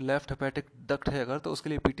right and left hepatic duct है अगर, तो उसके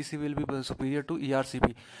लिए PTC will be superior to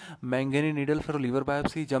ERCP. मैंगनी needle for liver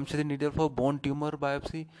biopsy, Jamshidi needle for bone tumour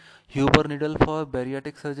biopsy, Huber needle for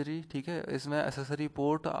bariatric surgery, ठीक है। इसमें accessory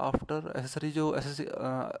port after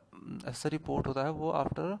accessory port होता है वो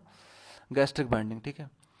आफ्टर गैस्ट्रिक बाइंडिंग, ठीक है।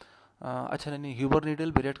 अच्छा नहीं, ह्यूबर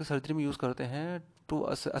नीडल बैरियाटिक सर्जरी में यूज़ करते हैं to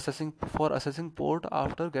assessing port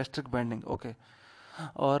after gastric binding, okay.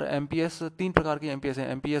 और एमपीएस 3 प्रकार की एमपीएस है,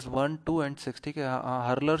 एमपीएस 1, 2 एंड 6, ठीक है।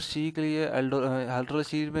 हर्लर शी के लिए हर्लर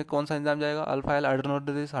शी में कौन सा एंजाइम जाएगा, अल्फा एल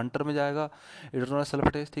आइड्रोनोडेज, हंटर में जाएगा इड्रोनोस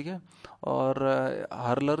सल्फेटेज, ठीक है। और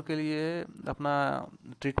हर्लर के लिए अपना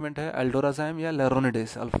ट्रीटमेंट है एल्डोराजाइम या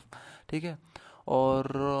लेरोनिडेज ठीक है। और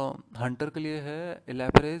हंटर के लिए है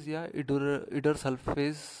इलेपरेज या इडर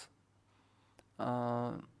सल्फेज,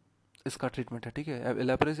 इसका ट्रीटमेंट है, ठीक है,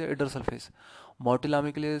 इलेपरेज या इडर सल्फेज।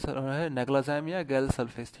 मोर्टिलामी के लिए है नेग्लाजाइम या गैल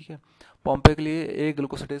सल्फेज, ठीक है। पॉम्पे के लिए ए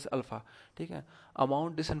ग्लूकोसिडेज अल्फा, ठीक है।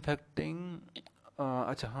 अमाउंट डिसइंफेक्टिंग,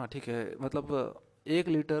 अच्छा हाँ ठीक है, मतलब 1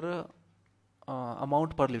 लीटर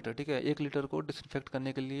अमाउंट पर लीटर, ठीक है, 1 लीटर को डिसइंफेक्ट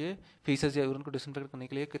करने के लिए, फीसेस या यूरिन को डिसइंफेक्ट करने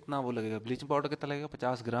के लिए कितना वो लगेगा, ब्लीचिंग पाउडर कितना लगेगा,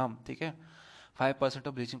 50 ग्राम, ठीक है, 5%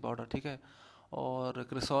 ऑफ ब्लीचिंग पाउडर, ठीक है। और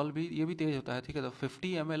क्रिसॉल भी, ये भी तेज होता है, ठीक है, तो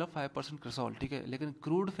 50 ml ऑफ 5% क्रिसॉल, ठीक है। लेकिन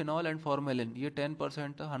क्रूड फिनॉल एंड फॉर्मेलिन ये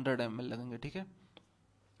 10% 100 ml लगेंगे, ठीक है।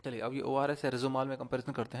 चलिए अब ये ओ आर एस है रिजोमाल में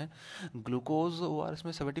कंपैरिजन करते हैं। ग्लूकोज ओ आर एस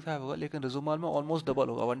में 75 होगा, लेकिन रिजोमाल में ऑलमोस्ट डबल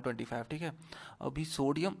होगा 125, ठीक है। अभी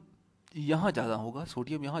सोडियम यहाँ ज़्यादा होगा,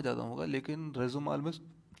 सोडियम यहाँ ज़्यादा होगा, लेकिन रेजोमाल में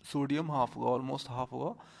सोडियम हाफ होगा, ऑलमोस्ट हाफ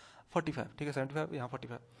होगा 45, ठीक है, 75 यहाँ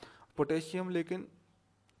 45। पोटेशियम लेकिन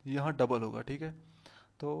यहाँ डबल होगा, ठीक है,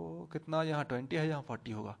 तो कितना यहाँ 20 है, यहाँ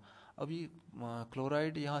 40 होगा। अभी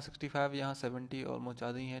क्लोराइड यहाँ 65, यहाँ 70, ऑलमोस्ट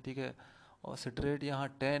ज़्यादा ही है, ठीक है। और सिट्रेट यहाँ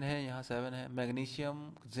 10 है, यहाँ 7 है।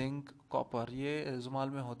 मैग्नीशियम, जिंक, कॉपर ये रिजोमाल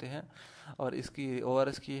में होते हैं, और इसकी ओ आर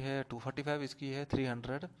एस की है 245, इसकी है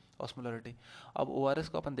 300 ऑस्मोलरिटी। अब ओ आर एस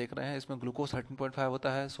को अपन देख रहे हैं, इसमें ग्लूकोज 13.5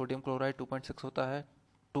 होता है, सोडियम क्लोराइड 2.6 होता है,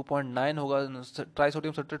 2.9 होगा,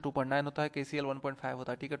 ट्राइसोडियम सिट्रेट 2.9 होता है, KCl 1.5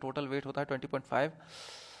 होता है, ठीक है। टोटल वेट होता है 20.5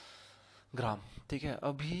 ग्राम, ठीक है।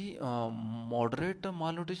 अभी मॉडरेट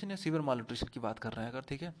माल न्यूट्रिशन या सीवियर माल न्यूट्रिशन की बात कर रहे हैं अगर,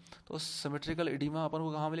 ठीक है, तो सिमेट्रिकल एडिमा अपन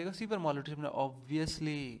को कहाँ मिलेगा? सीवियर माल न्यूट्रिशन में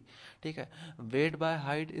ऑब्वियसली, ठीक है। Weight by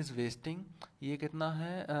height is wasting, ये कितना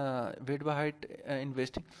है? Weight by height in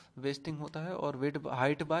wasting, wasting होता है, और वेट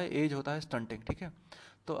हाइट बाय एज होता है स्टंटिंग, ठीक है।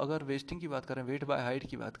 तो अगर वेस्टिंग की बात करें, वेट बाय हाइट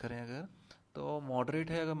की बात करें अगर, तो मॉडरेट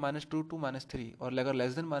है अगर -2 to -3, और अगर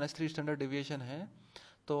लेस देन -3 स्टैंडर्ड डिविएशन है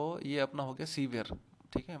तो ये अपना हो गया सीवियर,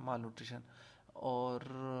 ठीक है, माल न्यूट्रिशन। और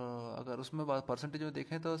अगर उसमें बात परसेंटेज में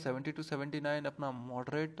देखें तो 70 to 79 अपना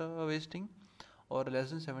मॉडरेट वेस्टिंग, और less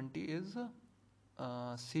than 70 is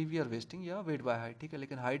severe wasting या वेट बाय हाइट, ठीक है।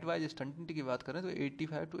 लेकिन हाइट वाइज स्टंटिंग की बात करें तो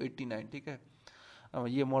 85 to 89, ठीक है,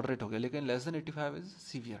 ये मॉडरेट हो गया, लेकिन लेस देन 85 इज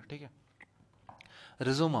सीवियर, ठीक है।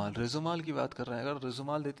 रिजोमाल, रिजोमाल की बात कर रहे हैं अगर,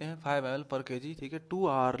 रिजोमाल देते हैं 5 ml/kg, ठीक है, 2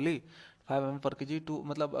 hourly 5 ml/kg, टू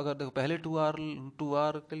मतलब अगर देखो पहले 2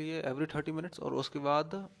 hour के लिए एवरी 30 मिनट्स, और उसके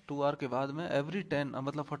बाद 2 hour के बाद में एवरी 10,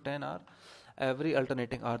 मतलब for 10 hour every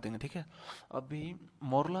alternating are देंगे, ठीक है। अभी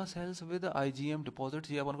मोरला सेल्स विद IgM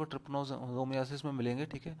डिपॉजिट्स, ये अपन को ट्रिपनोसोमियासिस में मिलेंगे,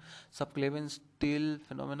 ठीक है। Subclavian steel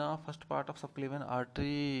phenomena, first part of subclavian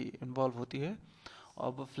artery involve होती है।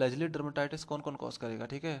 अब फ्लैजिलेट डर्मेटाइटिस कौन कौन कॉज करेगा,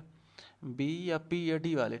 ठीक है, बी या पी या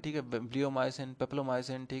डी वाले, ठीक है, ब्लियोमाइसिन,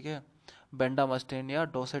 पेप्लोमाइसिन, ठीक है, बेंडामास्टिन या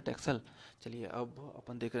डोसेटेक्सल। चलिए अब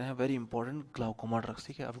अपन देख रहे हैं वेरी इंपॉर्टेंट ग्लाउकोमा ड्रग्स,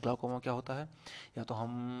 ठीक है। अब ग्लाउकोमा क्या होता है? या तो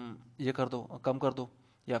हम ये कर दो, कम कर दो,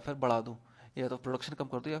 या फिर बढ़ा दो, या तो प्रोडक्शन कम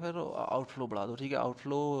कर दो या फिर आउटफ्लो बढ़ा दो, ठीक है।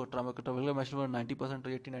 आउटफ्लो ट्रामेक्युलर मैश में 90%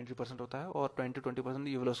 80-90% होता है, और 20-20%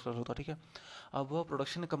 यूवोस्कुलर होता है, ठीक है। अब वह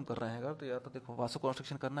प्रोडक्शन कम कर रहे हैं अगर, तो या तो देखो वासो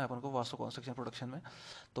कॉन्स्ट्रक्शन करना है अपन को, वासो कॉन्स्ट्रक्शन प्रोडक्शन में,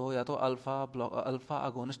 तो या तो अल्फा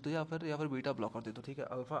अगोनिस्ट दो, या फिर बीटा ब्लॉकर दे दो, ठीक है।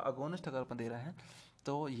 अल्फा अगोनिस्ट अगर अपन दे रहे हैं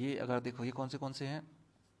तो ये अगर देखो ये कौन से हैं,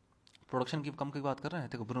 प्रोडक्शन की कम की बात कर रहे हैं,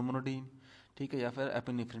 देखो ब्रोमोनोडीन, ठीक है, या फिर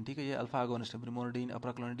एपिनेफ्रिन, ठीक है, ये अल्फा अगोनिस्ट है, ब्रोमोनोडीन,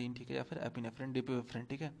 अप्राक्लोनिडीन, ठीक है, या फिर एपिनेफ्रिन, डिपिनेफ्रिन,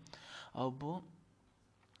 ठीक है। अब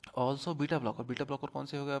also beta blocker, beta blocker कौन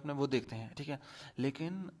से हो गए अपने वो देखते हैं, ठीक है।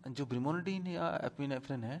 लेकिन जो ब्रिमोनिडीन या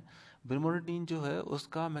एपिनेफ्रिन है, ब्रिमोनिडीन जो है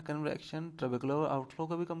उसका मैकेनिज्म एक्शन ट्रेबेकुलर आउटफ्लो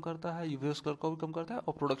को भी कम करता है, यूवेस्कुलर को भी कम करता है,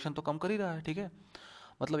 और प्रोडक्शन तो कम कर ही रहा है, ठीक है।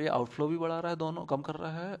 मतलब ये आउटफ्लो भी बढ़ा रहा है, दोनों कम कर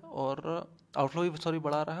रहा है, और आउटफ्लो भी सॉरी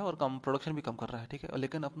बढ़ा रहा है, और कम प्रोडक्शन भी कम कर रहा है, ठीक है।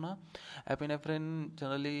 लेकिन अपना एपिनेफ्रिन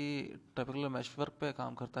जनरली ट्रेबेकुलर मेशवर्क पे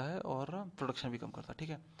काम करता है और प्रोडक्शन भी कम करता है, ठीक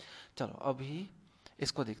है। चलो अभी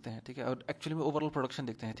इसको देखते हैं, ठीक है, और एक्चुअली में ओवरऑल प्रोडक्शन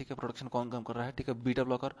देखते हैं, ठीक है, प्रोडक्शन कौन कम कर रहा है, ठीक है। बीटा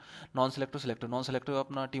ब्लॉकर, नॉन सेलेक्टिव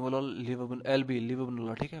अपना टिमोलॉल,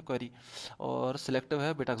 लीवोबिनोल, ठीक है, क्वेरी, और सिलेक्टिव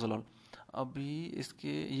है बेटाक्सोलॉल। अभी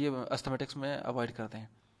इसके ये अस्थमेटिक्स में अवॉइड करते हैं।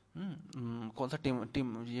 कौन सा टीम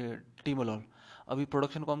टीम ये टिमोलॉल अभी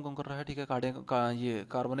प्रोडक्शन कम कम कर रहा है, ठीक है। ये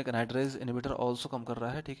कार्बोनिक एनहाइड्रेज इनहिबिटर ऑल्सो कम कर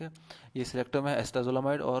रहा है, ठीक है। ये सिलेक्टिव में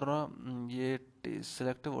एस्टाजोलामाइड, और ये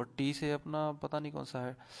सिलेक्टिव और टी से अपना पता नहीं कौन सा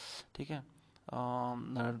है, ठीक है।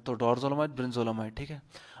 तो डोरजोलामाइड, ब्रिंजोलामाइड, ठीक है।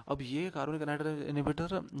 अब ये कार्बोनिक एनहाइड्रेज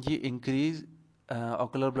इनहिबिटर ये increase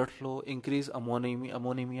ocular blood flow, increase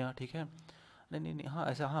ammonaemia, ठीक है। नहीं नहीं नहीं, हाँ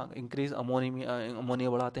ऐसा, हाँ इंक्रीज अमोनिया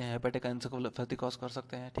बढ़ाते हैं, हेपेटिक एंसेफेलोपैथी कॉज कर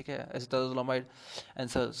सकते हैं, ठीक है। एसिटाजोलामाइड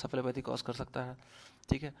एंसेफेलोपैथी कॉज कर सकता है,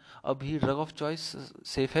 ठीक है। अभी drug of choice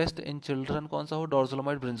safest in children कौन सा हो?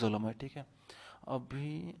 डोरजोलामाइड, ब्रिंजोलामाइड, ठीक है।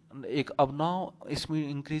 अभी एक अब नाउ इसमें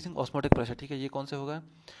इंक्रीजिंग ऑस्मोटिक प्रेशर, ठीक है, ये कौन से हो गए?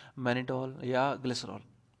 मैनिटोल या ग्लिसरॉल।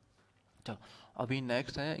 चलो अभी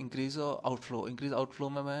नेक्स्ट है इंक्रीज आउटफ्लो, इंक्रीज आउटफ्लो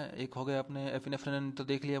में मैं एक हो गया अपने एफिनेफ्रिन, तो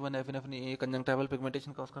देख लिया मैंने, एफिनेफ्रिन ये कंजंक्टिवल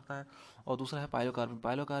पिगमेंटेशन कॉज करता है, और दूसरा है पाइलोकार्पिन,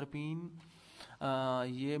 पाइलोकार्पिन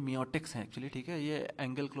ये मियोटिक्स हैं एक्चुअली, ठीक है। ये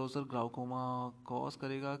एंगल क्लोजर ग्लाउकोमा कॉज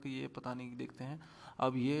करेगा कि ये पता नहीं, देखते हैं।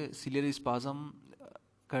 अब ये सिलियरी स्पाजम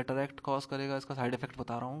कैटरैक्ट कॉज करेगा, इसका साइड इफेक्ट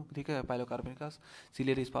बता रहा हूँ, ठीक है। पाइलोकार्पिन का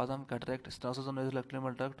ciliary spasm, cataract, stenosis nasal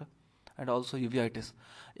एक्सक्लेमल डक्ट, एंड ऑल्सो यूवियाइटिस।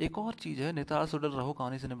 एक और चीज़ है नितारसुडल रहो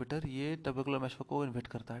काउनिस इनहिबिटर, ये ट्यूबरकुलर मेशो को इन्हिबिट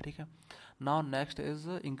करता है, ठीक है। Now next is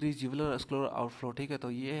increase uveoscleral outflow, ठीक है।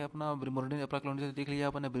 तो ये है अपना ब्रिमोनिडीन, अप्राक्लोनिडीन देख लिया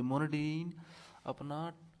अपने, ब्रिमोनिडीन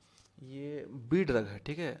अपना ये बी ड्रग है,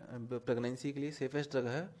 ठीक है, प्रेगनेंसी के लिए सेफेस्ट ड्रग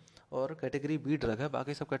है, और कैटेगरी बी ड्रग है,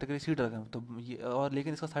 बाकी सब कैटेगरी सी ड्रग है। तो ये और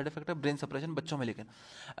लेकिन इसका साइड इफेक्ट है ब्रेन सेपरेशन बच्चों में, लेकिन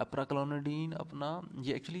अप्राक्लोनिडीन अपना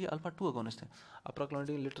ये एक्चुअली अल्फा 2 अगोनिस्ट है,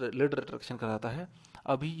 अप्राक्लोनिडीन लिड रिट्रैक्शन कराता है।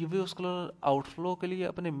 अभी यूवीस्कुलर आउटफ्लो के लिए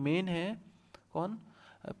अपने मेन है कौन?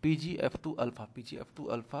 PGF2 अल्फा, PGF2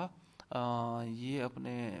 अल्फा, ये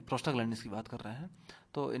अपने प्रोस्टाग्लैंडिन्स की बात कर रहे हैं।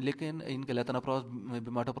 तो लेकिन इनके लेतनाप्रोस्ट,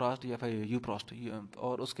 बिमाटोप्रोस्ट या फिर यूप्रोस्ट,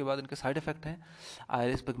 और उसके बाद इनके साइड इफेक्ट हैं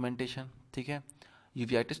आयरिस पिगमेंटेशन, ठीक है।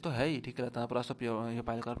 यूवियाइटिस तो है ही, ठीक है, लेतनाप्रोस्ट ये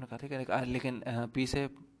पाइलोकार्पिन का, ठीक है। लेकिन पी से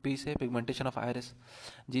पी से पिगमेंटेशन ऑफ आयरिस,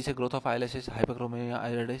 जी से growth of eyelashes, hyperchromia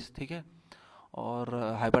iris, ठीक है, और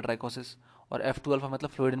हाइपरट्राइकोसिस, और F2 अल्फा मतलब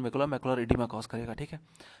fluid in macular, macular oedema cause करेगा, ठीक है।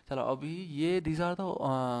 चलो अभी ये these are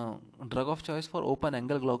the drug of choice for open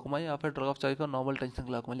angle glaucoma या फिर drug of choice for normal tension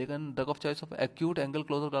glaucoma, लेकिन drug of choice of acute angle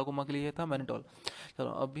closure glaucoma के लिए था मैनिटोल। चलो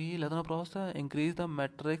अभी लेथोनोप्रोस था इंक्रीज द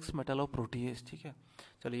मैट्रिक्स मेटालोप्रोटीएज, ठीक है।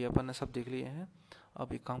 चलिए अपन ने सब देख लिए हैं।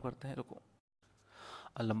 अब एक काम करते हैं, रुको।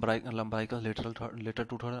 लंबाई का lateral letter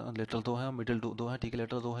two third, lateral दो है, मिडिल दो है, ठीक है।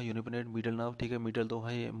 लेटरल दो है यूनिपिनेट मिडिल नर्व, ठीक है। मिडिल दो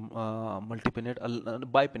है मल्टीपिनेट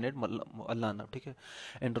बाईपिनेट अल्ला नर्व, ठीक है।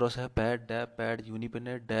 इंट्रोस है पैड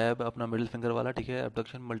यूनिपिनेट डैब अपना मिडिल फिंगर वाला, ठीक है।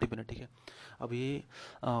 एब्डक्शन मल्टीपिनेट, ठीक है। अभी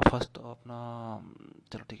फर्स्ट अपना,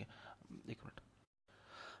 चलो ठीक है, एक मिनट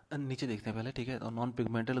नीचे देखते हैं पहले, ठीक है। Non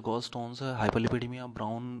pigmental gall stones, hyperlipidaemia,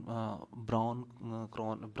 brown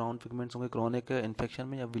pigments होंगे क्रॉनिक इन्फेक्शन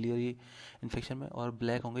में या विलियरी इन्फेक्शन में, और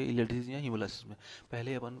ब्लैक होंगे इलियल डिजीज या हीमोलाइसिस में।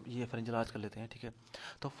 पहले अपन ये फेरेंजियल आज कर लेते हैं, ठीक है।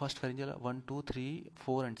 तो फर्स्ट फेरेंजियल 1 2 3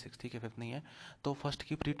 4 एंड 6, ठीक है, फिफ्थ नहीं है। तो फर्स्ट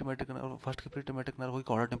की प्री टिमेटिक नर्व होगी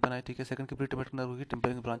कॉर्डा टिम्पेनाई, ठीक है। सेकंड की प्री टिमेटिक नर्व होगी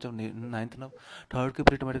tympanic branch of ninth nerve. Third की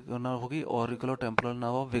प्री टिमेटिक नर्व होगी auriculo temporal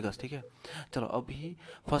nerve of vagus, ठीक है। चलो अभी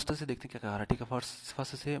फर्स्ट से देखते हैं क्या कह रहा है, ठीक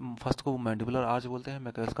है। फर्स्ट को मैंडिबुलर आर्च बोलते हैं,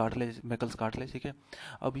 मैकल्स कार्टिलेज, ठीक है।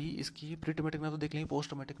 अभी इसकी प्रीटोमेटिक नर्व तो देख लेंगे।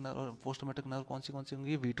 पोस्टोमेटिक नर्व कौन सी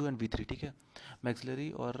होंगी, V2 एंड V3, ठीक है। मैक्सिलरी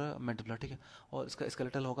और मैंडिबुलर, ठीक है। और इसका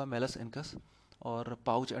स्केलेटल होगा मेलस इनकस, और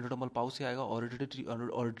पाउच एंडोडर्मल पाउच से आएगा,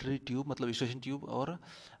 ऑडिटरी ट्यूब मतलब स्टेशन ट्यूब, और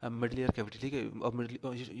मिडल ईयर कैविटी, ठीक है।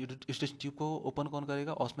 और स्टेशन ट्यूब को ओपन कौन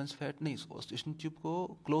करेगा, ऑस्मेंस फैट नहीं, स्टेशन ट्यूब को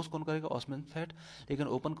क्लोज कौन करेगा, ऑस्मेंस फैट, लेकिन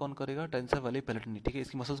ओपन कौन करेगा, टेंसर वाली पेलेटनी, ठीक है।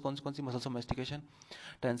 इसकी मसल्स कौन सी muscles of mastication,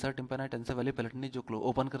 tensor टिम्पेनाई, tensor वाली पेलेटनी जो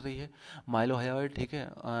ओपन कर रही है। माइलोहायोइड, ठीक है,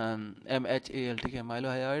 MHAL, ठीक है।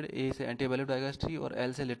 माइलोहायोइड, ए से एंटीबायोटिक डायगेस्ट्री, और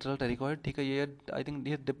एल से लिटरल टेरिकॉइड, ठीक है। ये आई थिंक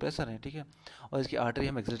ये डिप्रेसर है, ठीक है। और इसकी आर्टरी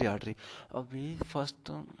है मैक्सिलरी आर्टरी। अभी फर्स्ट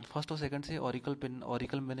और सेकंड से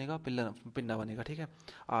ऑरिकल बनेगा, पिन्ना बनेगा, ठीक है,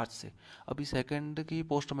 आर्च से। अभी सेकंड की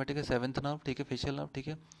पोस्टोमेटिक है सेवेंथ नर्व, ठीक है, फेशियल नर्व, ठीक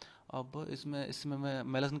है। अब इसमें मैं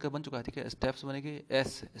मेलासन का बन चुका है, ठीक है। स्टेप्स बनेगी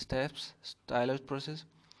S, steps stylise process,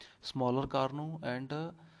 smaller Karnaugh and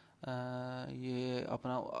ये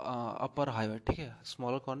अपना अपर हाइवेट, ठीक है।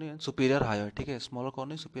 स्मॉलर कॉर्नी एंड सुपीरियर हाइवेट, ठीक है। स्मॉलर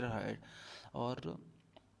कॉर्नी सुपीरियर हाइवेट, और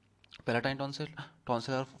पैलाटाइन टॉन्सिल,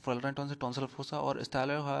 टॉन्सिल फोसा, और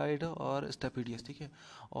स्टाइलोहाइड और स्टेपिडियस, ठीक है।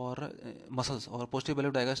 और मसल्स और पोस्टीरियर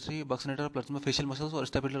बेलिफ डायगेस्ट्री, बक्सनेटर प्लस में फेशियल मसल्स और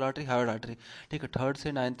स्टेपिडियल आर्टरी, हाइड आर्टरी, ठीक है। थर्ड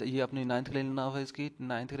से नाइन्थ, ये अपनी नाइन्थ के लिए नाव है, इसकी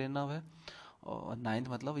नाइन्थ के लिए नाव है। और नाइन्थ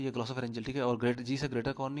मतलब ये ग्लोसोफेरेंजियल, ठीक है। और ग्रेट जी से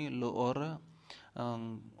ग्रेटर कॉर्नी और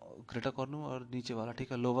ग्रेटर कॉर्नू और नीचे वाला,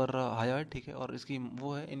 ठीक है, लोअर हाइड, ठीक है। और इसकी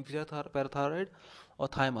वो है इन्फीरियर पैराथायरॉइड और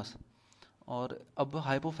थाइमस। और अब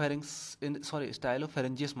हाइपोफेरिंग्स सॉरी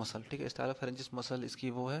स्टाइलोफेरेंजियस मसल, ठीक है। स्टाइलोफेरेंजियस मसल इसकी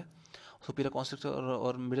वो है सुपीरियर कॉन्स्ट्रक्टर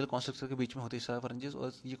और मिडिल कॉन्स्ट्रक्टर के बीच में होती है स्टाइलोफेरेंजियस,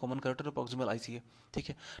 और ये कॉमन कैरेक्टर और प्रॉक्सिमल आईसी है, ठीक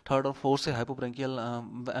है। थर्ड और फोर्थ से हाइपोब्रेंकियल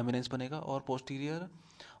एमिनेंस बनेगा, और पोस्टीरियर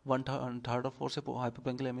वन थर्ड और फोर्थ से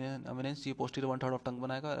हाइपोब्रेंकियल एमिनेंस, ये posterior one third of tongue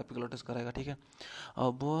बनाएगा, एपिग्लोटिस कराएगा, ठीक है।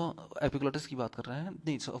 अब एपिग्लोटिस की बात कर रहे हैं,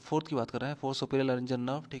 नहीं फोर्थ की बात कर रहे हैं। फोर्थ सुपीरियर लारिंजियल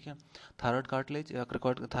नर्व, ठीक है। थायराइड कार्टिलेज या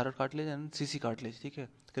cricoid, thyroid cartilage and CC cartilage, ठीक है।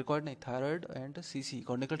 क्रिकॉइड नहीं, थायराइड एंड सीसी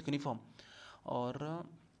कॉर्निकल यूनिफॉर्म। और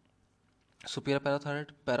superior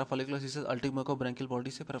parathyroid, parafollicular CSS, अल्टीमेको branchial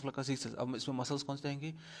body से पैराफोलिकुलर सीसेस। अब इसमें मसल्स कौन से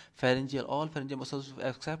रहेंगी, pharyngeal, all pharyngeal muscles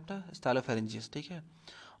accept stylopharyngeus, ठीक है।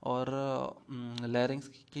 और लैरिंग्स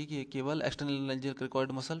की केवल एक्सटर्नल लेंजियल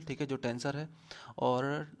क्रिकॉइड मसल, ठीक है, जो टेंसर है,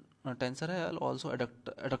 और टेंसर है, ऑल्सो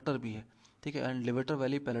एडक्टर भी है, ठीक है। एंड लिवेटर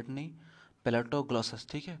वैली पेलेटनी, पेलेटोग्लॉसस,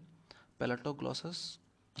 ठीक है, पेलेटोग्लॉसस।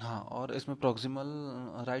 हाँ, और इसमें प्रॉक्सिमल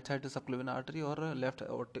राइट साइड सबक्लेविन आर्टरी, और लेफ्ट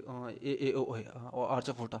ए ओ है, और आर्च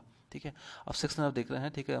ऑफ ओटा, ठीक है। अब सिक्स नर्व देख रहे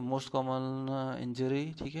हैं, ठीक है। मोस्ट कॉमन इंजरी,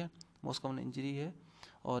 ठीक है, मोस्ट कॉमन इंजरी है,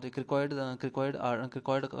 और एक क्रिकॉइड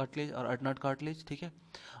कार्टिलेज और एडनट कार्टिलेज, ठीक है।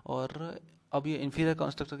 और अब ये इन्फीरियर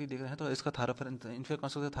कंस्ट्रक्टर की देख रहे हैं, तो इसका इन्फीरियर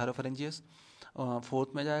कंस्ट्रक्टर थायरोफेरेंजियस फोर्थ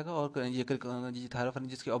में जाएगा, और ये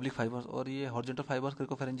थायरोफेरेंजियस के ऑब्लिक फाइबर्स और ये हॉरिजॉन्टल फाइबर्स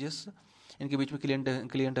क्रिकोफेरेंजियस, इनके बीच में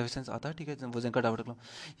क्लियन डेफिशिएंस आता है, ठीक है, वजन का डायवर्टिकल।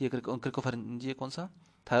 ये क्रिकोफेरेंज, ये कौन सा,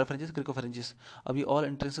 थायरोफेरेंजियस क्रिकोफेरेंजियस। अभी all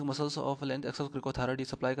intrinsic muscles of length access cricothyroid ये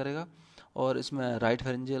सप्लाई करेगा, और इसमें राइट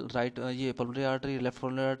फेरेंजियल, राइट ये pulmonary artery, left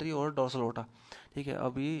pulmonary artery, और डोर्सल ओटा, ठीक है।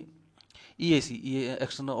 अभी EAC, ये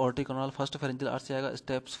एक्सटर्नल ऑर्टिक कनाल, फर्स्ट फेरेंजियल आर्च से आएगा,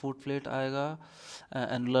 स्टेप्स फुट प्लेट आएगा,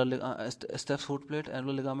 annular steps foot plate,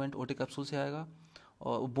 annular ligament otic capsule से आएगा,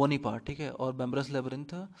 और बोनी पार्ट, ठीक है। और मेम्ब्रेस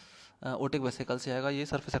लेबरिंथ ओटिक वेसिकल से आएगा, ये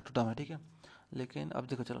सरफेस एक्टोडर्म है, ठीक है। लेकिन अब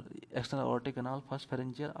देखो, चलो एक्सटर्नल ऑर्टिक कनाल फर्स्ट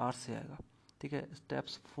फेरेंजियल आर्च से आएगा, ठीक है।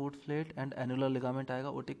 Steps foot plate and annular ligament आएगा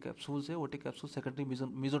ओटिक कैप्सूल से, ओटिक कैप्सूल सेकेंडरी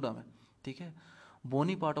मीजोडर्म है, ठीक है।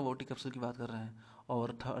 बोनी पार्ट ऑफ ओटी कैप्सूल की बात कर रहे हैं।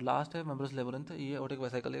 और लास्ट है मेम्ब्रेस लेबोरेंथ, ये ओटिक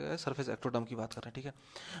वेसिकल है, सरफेस एक्टोडर्म की बात कर रहे हैं, ठीक है।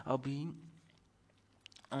 अभी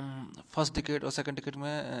फर्स्ट टिकट और सेकंड टिकट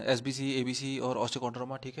में एसबीसी, एबीसी और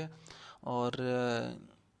ऑस्टियोकॉन्ड्रोमा, ठीक है। और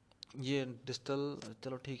ये डिस्टल,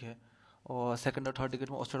 चलो ठीक है। और सेकंड और थर्ड टिकट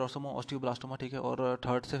में ऑस्टियोडॉर्सोमा, ऑस्टियोब्लास्टोमा, ठीक है। और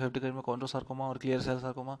थर्ड से फिफ्थ टिकट में कॉन्ड्रोसार्कोमा और क्लियर सेल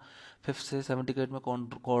सार्कोमा। फिफ्थ से सेवन टिकट में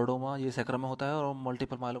कॉर्डोमा, ये सैक्रम में होता है, और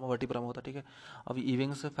मल्टीपल माइलोमा वर्टिब्रा में होता है, ठीक है। अभी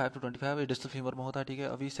इविंग से 5 to 25 ये डिस्टल फीमर में होता है, ठीक है।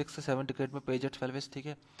 अभी सिक्स से सेवन टिकट में पेजेट फेल्विस, ठीक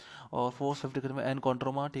है। और फोर्थ फिफ्थ टिकट में एन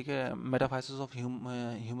कॉन्ट्रोमा, ठीक है, मेटाफाइसिस ऑफ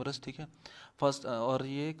ह्यूमरस, ठीक है। फर्स्ट और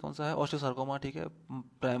ये कौन सा है, ऑस्टियोसार्कोमा, ठीक है,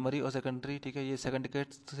 प्राइमरी और सेकेंडरी, ठीक है, ये सेकंड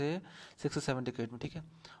टिकट से सिक्स से सेवन टिकट में, ठीक है।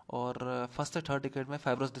 और फर्स्ट से थर्ड टिकट में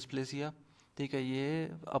फाइब्रस डिस्प्लेसिया, ठीक है,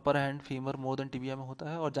 ये upper hand femur more than tibia में होता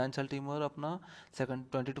है। और जॉइंट सेल ट्यूमर अपना सेकंड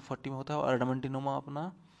 20 to 40 में होता है। और एडमंटिनोमा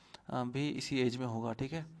अपना भी इसी एज में होगा,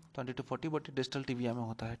 ठीक है, 20 to 40, बट डिस्टल टिबिया में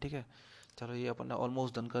होता है, ठीक है। चलो ये अपन ने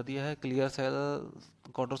ऑलमोस्ट डन कर दिया है। Clear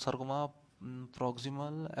cell chondrosarcoma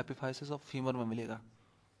proximal epiphysis of femur में मिलेगा,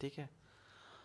 ठीक है।